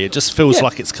finale. It just feels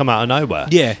like it's come out of nowhere.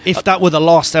 Yeah. If that were the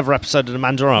last ever episode of The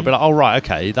Mandalorian, I'd be like, oh right,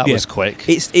 okay, that was quick.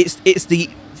 I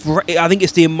think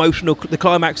it's the emotional, the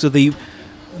climax of the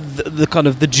kind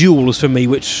of the duels for me,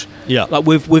 which like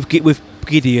with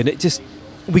Gideon,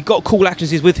 we got cool action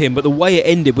scenes with him, but the way it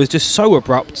ended was just so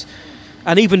abrupt.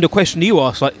 And even the question you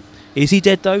asked, like, is he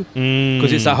dead though?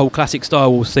 Because it's that whole classic Star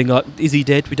Wars thing, like, is he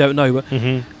dead? We don't know,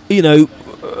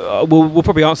 but we'll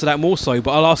probably answer that more so.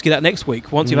 But I'll ask you that next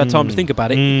week once you've had time to think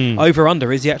about it. Over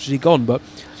under, is he actually gone? But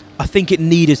I think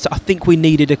we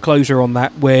needed a closure on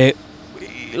that where,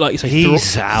 like you say,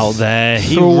 he's out there.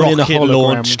 He rocket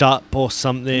launched up or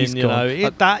something.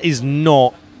 That is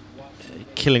not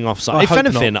killing off sight. If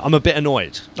anything, I'm a bit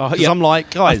annoyed because I'm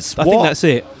like, guys, I think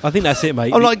that's it.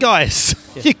 Mate. I'm like, guys,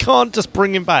 you can't just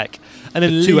bring him back and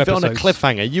then leave it on a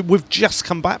cliffhanger. We've just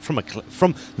come back from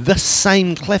the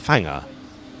same cliffhanger.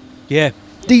 Yeah,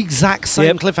 the exact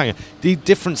same cliffhanger. The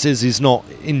difference is he's not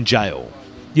in jail.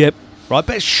 Yep. Right,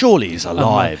 but surely he's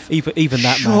alive. Even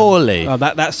that, surely. Man.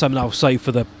 That's something I'll save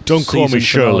for the. Don't call me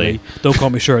Shirley. Don't call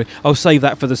me Shirley. I'll save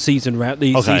that for the season round.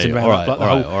 Season round. All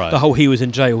right. The whole he was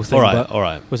in jail thing. All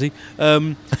right. Was he?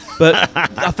 But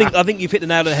I think you've hit the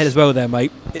nail on the head as well there,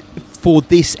 mate. For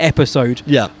this episode,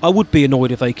 I would be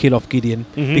annoyed if they kill off Gideon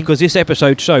because this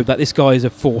episode showed that this guy is a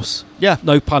force. Yeah.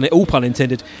 No pun, all pun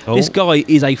intended. Oh. This guy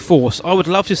is a force. I would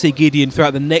love to see Gideon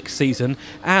throughout the next season,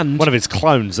 and one of his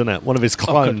clones, isn't it? One of his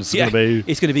clones is going to be.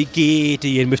 It's going to be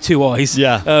Gideon with 2 eyes.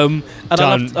 Yeah. And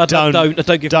don't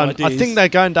give them ideas. I think they're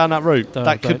going down that route.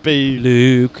 That could be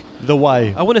Luke. The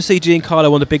way. I want to see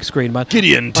Giancarlo on the big screen, man.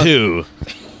 Gideon 2.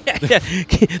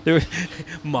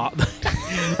 Mark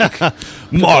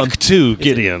 2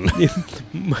 Gideon.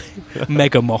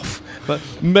 Megamoth.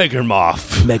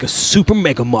 Super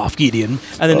Megamoth Gideon.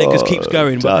 And then it just keeps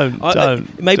going.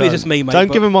 Maybe it's just me, mate.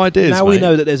 Don't give him ideas, now we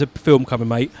know that there's a film coming,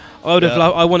 mate.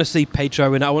 I want to see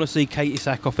Pedro in it. I want to see Katie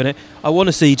Sackhoff in it. I want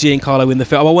to see Giancarlo in the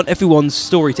film. I want everyone's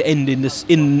story to end in the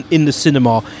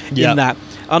cinema. In that.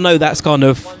 I know that's kind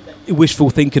of wishful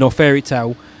thinking or fairy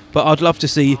tale, but I'd love to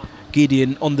see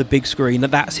Gideon on the big screen.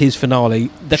 That's his finale.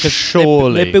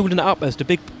 Surely they're building it up as the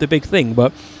big thing,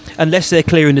 but unless they're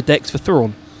clearing the decks for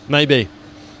Thrawn, maybe.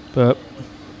 I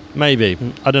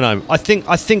don't know. I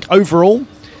think overall,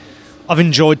 I've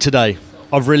enjoyed today.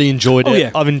 I've really enjoyed it.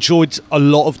 Yeah. I've enjoyed a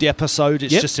lot of the episode.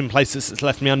 It's just in places it's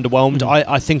left me underwhelmed.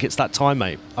 I think it's that time,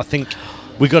 mate. I think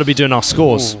we've got to be doing our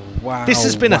scores. This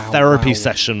has been a therapy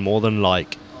session more than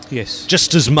like. Yes.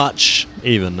 Just as much,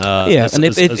 even. And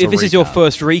if this is your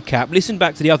first recap, listen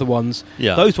back to the other ones.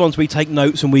 Yeah. Those ones we take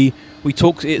notes and we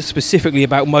talk specifically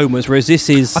about moments, whereas this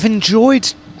is... I've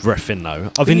enjoyed riffing,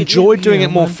 though. I've enjoyed doing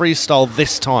it more freestyle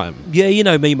this time. Yeah, you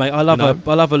know me, mate. I love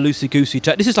a loosey-goosey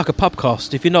chat. This is like a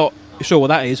pubcast. If you're not sure what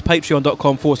that is,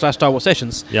 patreon.com/Star Wars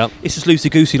Sessions. Yep. It's just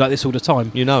loosey-goosey like this all the time.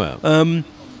 You know it.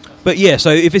 But yeah, so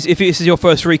if this is your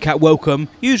first recap, welcome.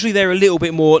 Usually they're a little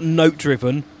bit more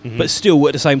note-driven, but still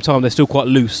at the same time they're still quite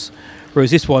loose.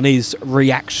 Whereas this one is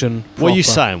reaction. What are you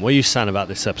saying? What are you saying about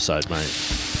this episode,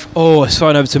 mate? Oh, it's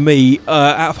thrown over to me.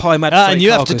 Out of high magistrate and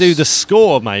you have to carcass. do the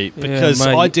score, mate, because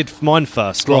Yeah, mate. I did mine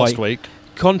first last week.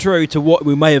 Contrary to what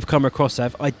we may have come across,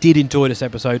 I did enjoy this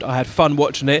episode. I had fun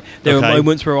watching it. There were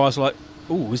moments where I was like,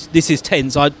 "Oh, this is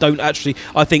tense." I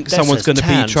think someone's going to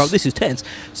be in trouble. This is tense.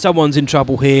 Someone's in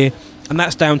trouble here, and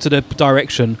that's down to the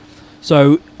direction.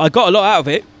 So I got a lot out of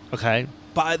it. Okay.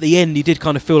 But at the end, you did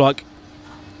kind of feel like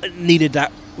it needed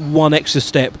that one extra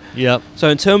step. Yep. So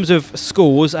in terms of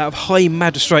scores, out of high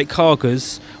magistrate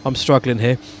carcass, I'm struggling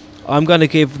here. I'm going to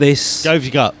give this. Go if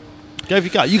you got.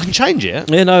 You can change it.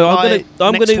 Yeah, no, I'm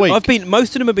next gonna. week.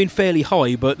 Most of them have been fairly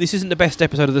high, but this isn't the best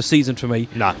episode of the season for me.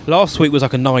 No. Last week was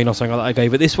like a 9 or something like that I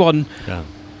gave it. This one, Yeah.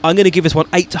 I'm going to give this one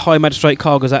 8 to high magistrate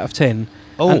carcass out of 10.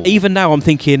 Oh. And even now, I'm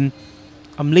thinking,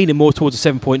 I'm leaning more towards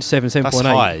a 7.7, 7.8. That's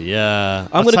high. Yeah.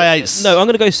 I'm going to say 8. No, I'm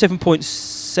going to go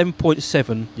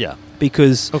 7.7. Yeah.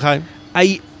 Because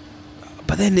 8.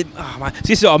 But then, man,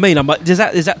 this is what I mean. I'm like, is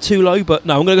that too low? But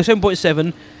no, I'm going to go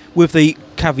 7.7 with the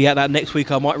caveat that next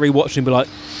week I might rewatch it and be like,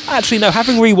 actually, no,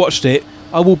 having rewatched it,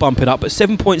 I will bump it up. But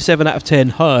 7.7 out of 10,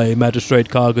 high magistrate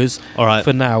carcass. All right.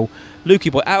 For now.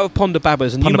 Lukey boy, out of Ponder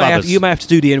Babbers, and you may have to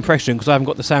do the impression because I haven't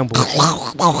got the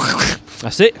soundboard.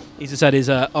 That's it. He's just had his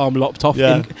arm lopped off.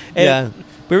 Yeah.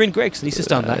 We're in Greg's, and he's just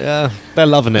done that. Yeah, they're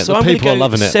loving it. So the people are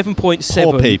loving it. 7.7.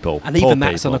 Poor people. And even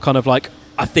that's on a kind of like,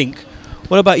 I think.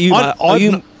 What about you, Matt? Are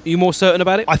you more certain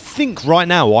about it? I think right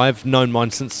now I've known mine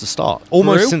since the start.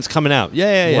 Almost since coming out.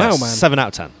 Yeah. Wow, man. 7 out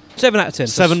of 10. 7 out of 10.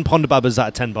 7 Ponder Babbers out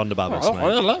of 10 Ponder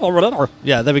Babbers, mate.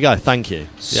 Yeah, there we go. Thank you.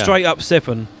 Straight up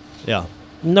 7. Yeah.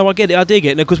 No, I get it. I dig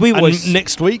it. Because we always...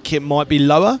 next week it might be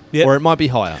lower or it might be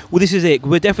higher. Well, this is it.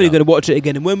 We're definitely going to watch it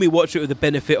again. And when we watch it with the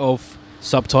benefit of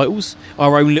subtitles,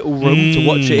 our own little room to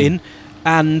watch it in,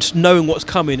 and knowing what's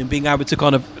coming and being able to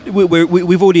kind of...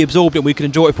 We've already absorbed it and we can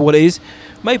enjoy it for what it is.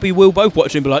 Maybe we'll both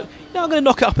watch it and be like, I'm going to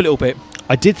knock it up a little bit.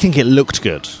 I did think it looked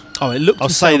good. Oh, it looked. I'll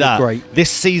say that. Great.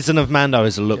 This season of Mando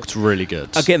has looked really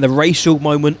good. Again, the racial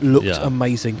moment looked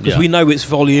amazing because we know it's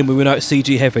volume and we know it's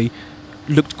CG heavy.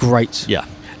 Looked great. Yeah.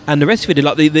 And the rest of it,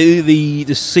 like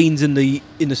the scenes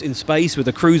in space with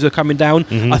the cruiser coming down.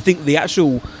 I think the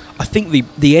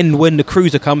end when the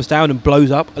cruiser comes down and blows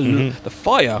up, the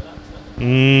fire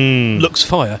looks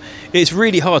fire. It's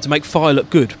really hard to make fire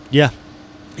look good. Yeah.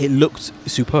 It looked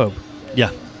superb. Yeah.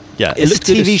 It's a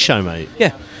TV show, mate.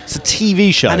 Yeah. It's a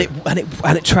TV show,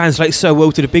 and it translates so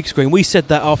well to the big screen. We said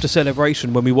that after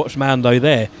Celebration when we watched Mando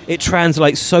there. It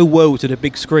translates so well to the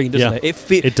big screen, doesn't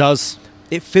it? It does.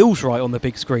 It feels right on the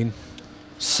big screen.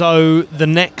 So the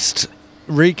next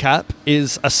recap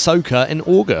is Ahsoka in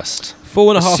August.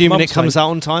 4.5 months. Assuming it comes out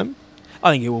on time.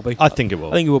 I think it will be. I think it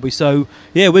will be. So,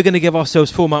 yeah, we're going to give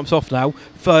ourselves 4 months off now.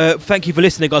 Thank you for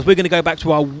listening, guys. We're going to go back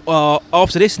to our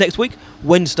after this next week,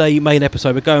 Wednesday main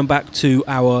episode. We're going back to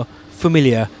our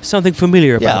something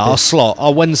familiar about this.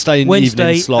 Our Wednesday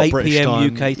evening slot, 8 British PM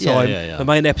time. UK time. Yeah. The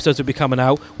main episodes will be coming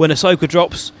out. When Ahsoka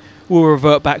drops, we'll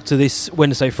revert back to this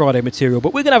Wednesday, Friday material.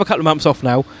 But we're going to have a couple of months off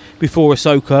now before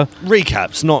Ahsoka.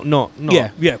 Recaps, not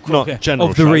general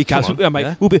of the show. recaps. Yeah,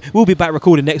 mate. Yeah? We'll be back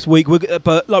recording next week.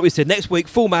 But like we said, next week,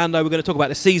 full Mando, we're going to talk about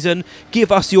the season.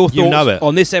 Give us your thoughts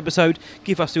on this episode.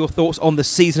 Give us your thoughts on the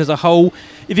season as a whole.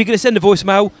 If you're going to send a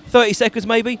voicemail, 30 seconds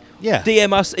maybe. Yeah.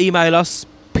 DM us, email us,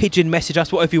 pigeon message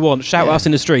us, whatever you want. Shout at us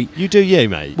in the street. You do you,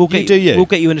 mate. We'll get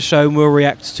you in the show and we'll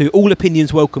react to all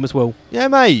opinions. Welcome as well. Yeah,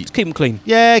 mate. Just keep them clean.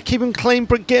 Yeah, keep them clean.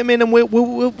 But get them in, and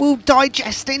we'll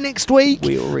digest it next week.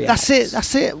 We'll react.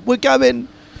 That's it. We're going.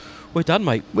 We're done,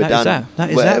 mate. We're done.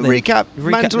 That is that. Recap.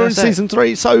 Mandalorian season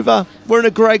 3. It's over. We're in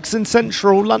a Greg's in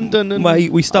central London. And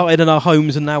mate, we started in our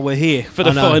homes and now we're here for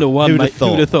the final one, mate.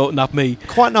 Who would have thought? Not me.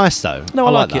 Quite nice though. No,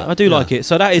 I like it. I do like it.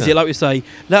 So that is it. Like we say,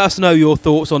 let us know your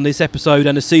thoughts on this episode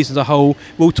and the season as a whole.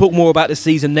 We'll talk more about the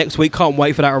season next week. Can't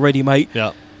wait for that already, mate.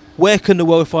 Yeah. Where can the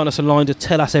world find us online to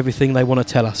tell us everything they want to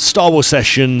tell us?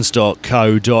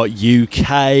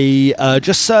 StarWarsSessions.co.uk.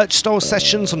 Just search Star Wars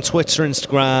Sessions on Twitter,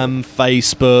 Instagram,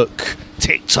 Facebook,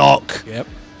 TikTok. Yep.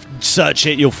 Search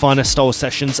it, you'll find us, Star Wars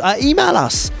Sessions. Email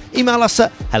us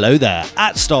at hello there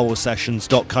at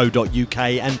StarWarsSessions.co.uk.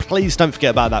 And please don't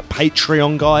forget about that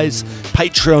Patreon, guys.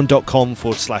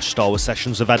 Patreon.com/Star Wars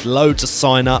Sessions. We've had loads of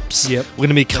sign-ups. Yep. We're going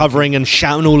to be covering and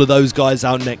shouting all of those guys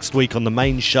out next week on the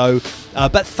main show.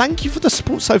 But thank you for the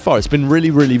support so far. It's been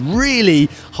really, really, really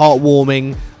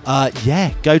heartwarming.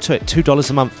 Go to it. $2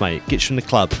 a month, mate. Gets you in the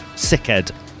club.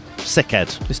 Sickhead.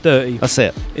 sickhead. It's dirty. That's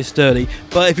it. It's dirty.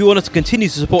 But if you want us to continue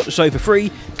to support the show for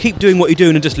free, keep doing what you're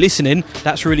doing and just listening.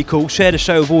 That's really cool. Share the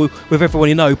show with everyone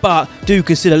you know. But do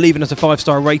consider leaving us a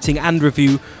 5-star rating and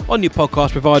review on your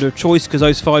podcast provider of choice, because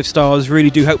those 5 stars really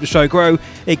do help the show grow.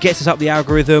 It gets us up the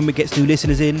algorithm. It gets new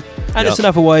listeners in. And it's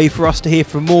another way for us to hear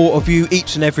from more of you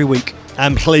each and every week.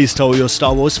 And please tell your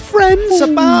Star Wars friends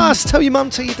about us. Tell your mum,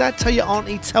 tell your dad, tell your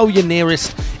auntie, tell your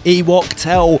nearest Ewok,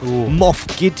 tell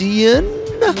Moff Gideon.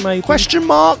 Maybe. Question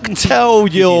mark. Tell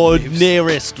your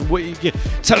nearest,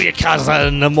 tell your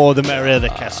cousin. The more the merrier, the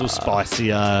kettle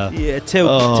spicier. Yeah, tell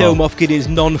Moff Gideon's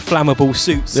non-flammable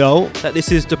suits that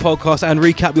this is the podcast and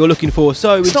recap you're looking for.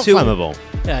 So it's not flammable.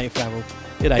 Yeah, it ain't flammable.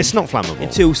 It ain't. It's not flammable.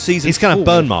 Until season 4. He's going to have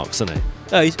burn marks, isn't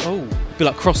he? Oh, be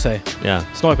like Crosshair. Yeah.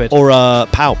 Sniper. Or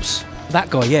Palps. That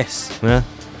guy, yes. Yeah,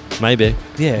 maybe.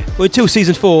 Yeah. Well, until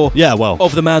season 4 of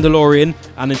The Mandalorian.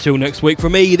 And until next week,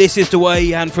 from me, this is The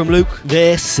Way, and from Luke,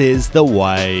 this is The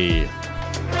Way.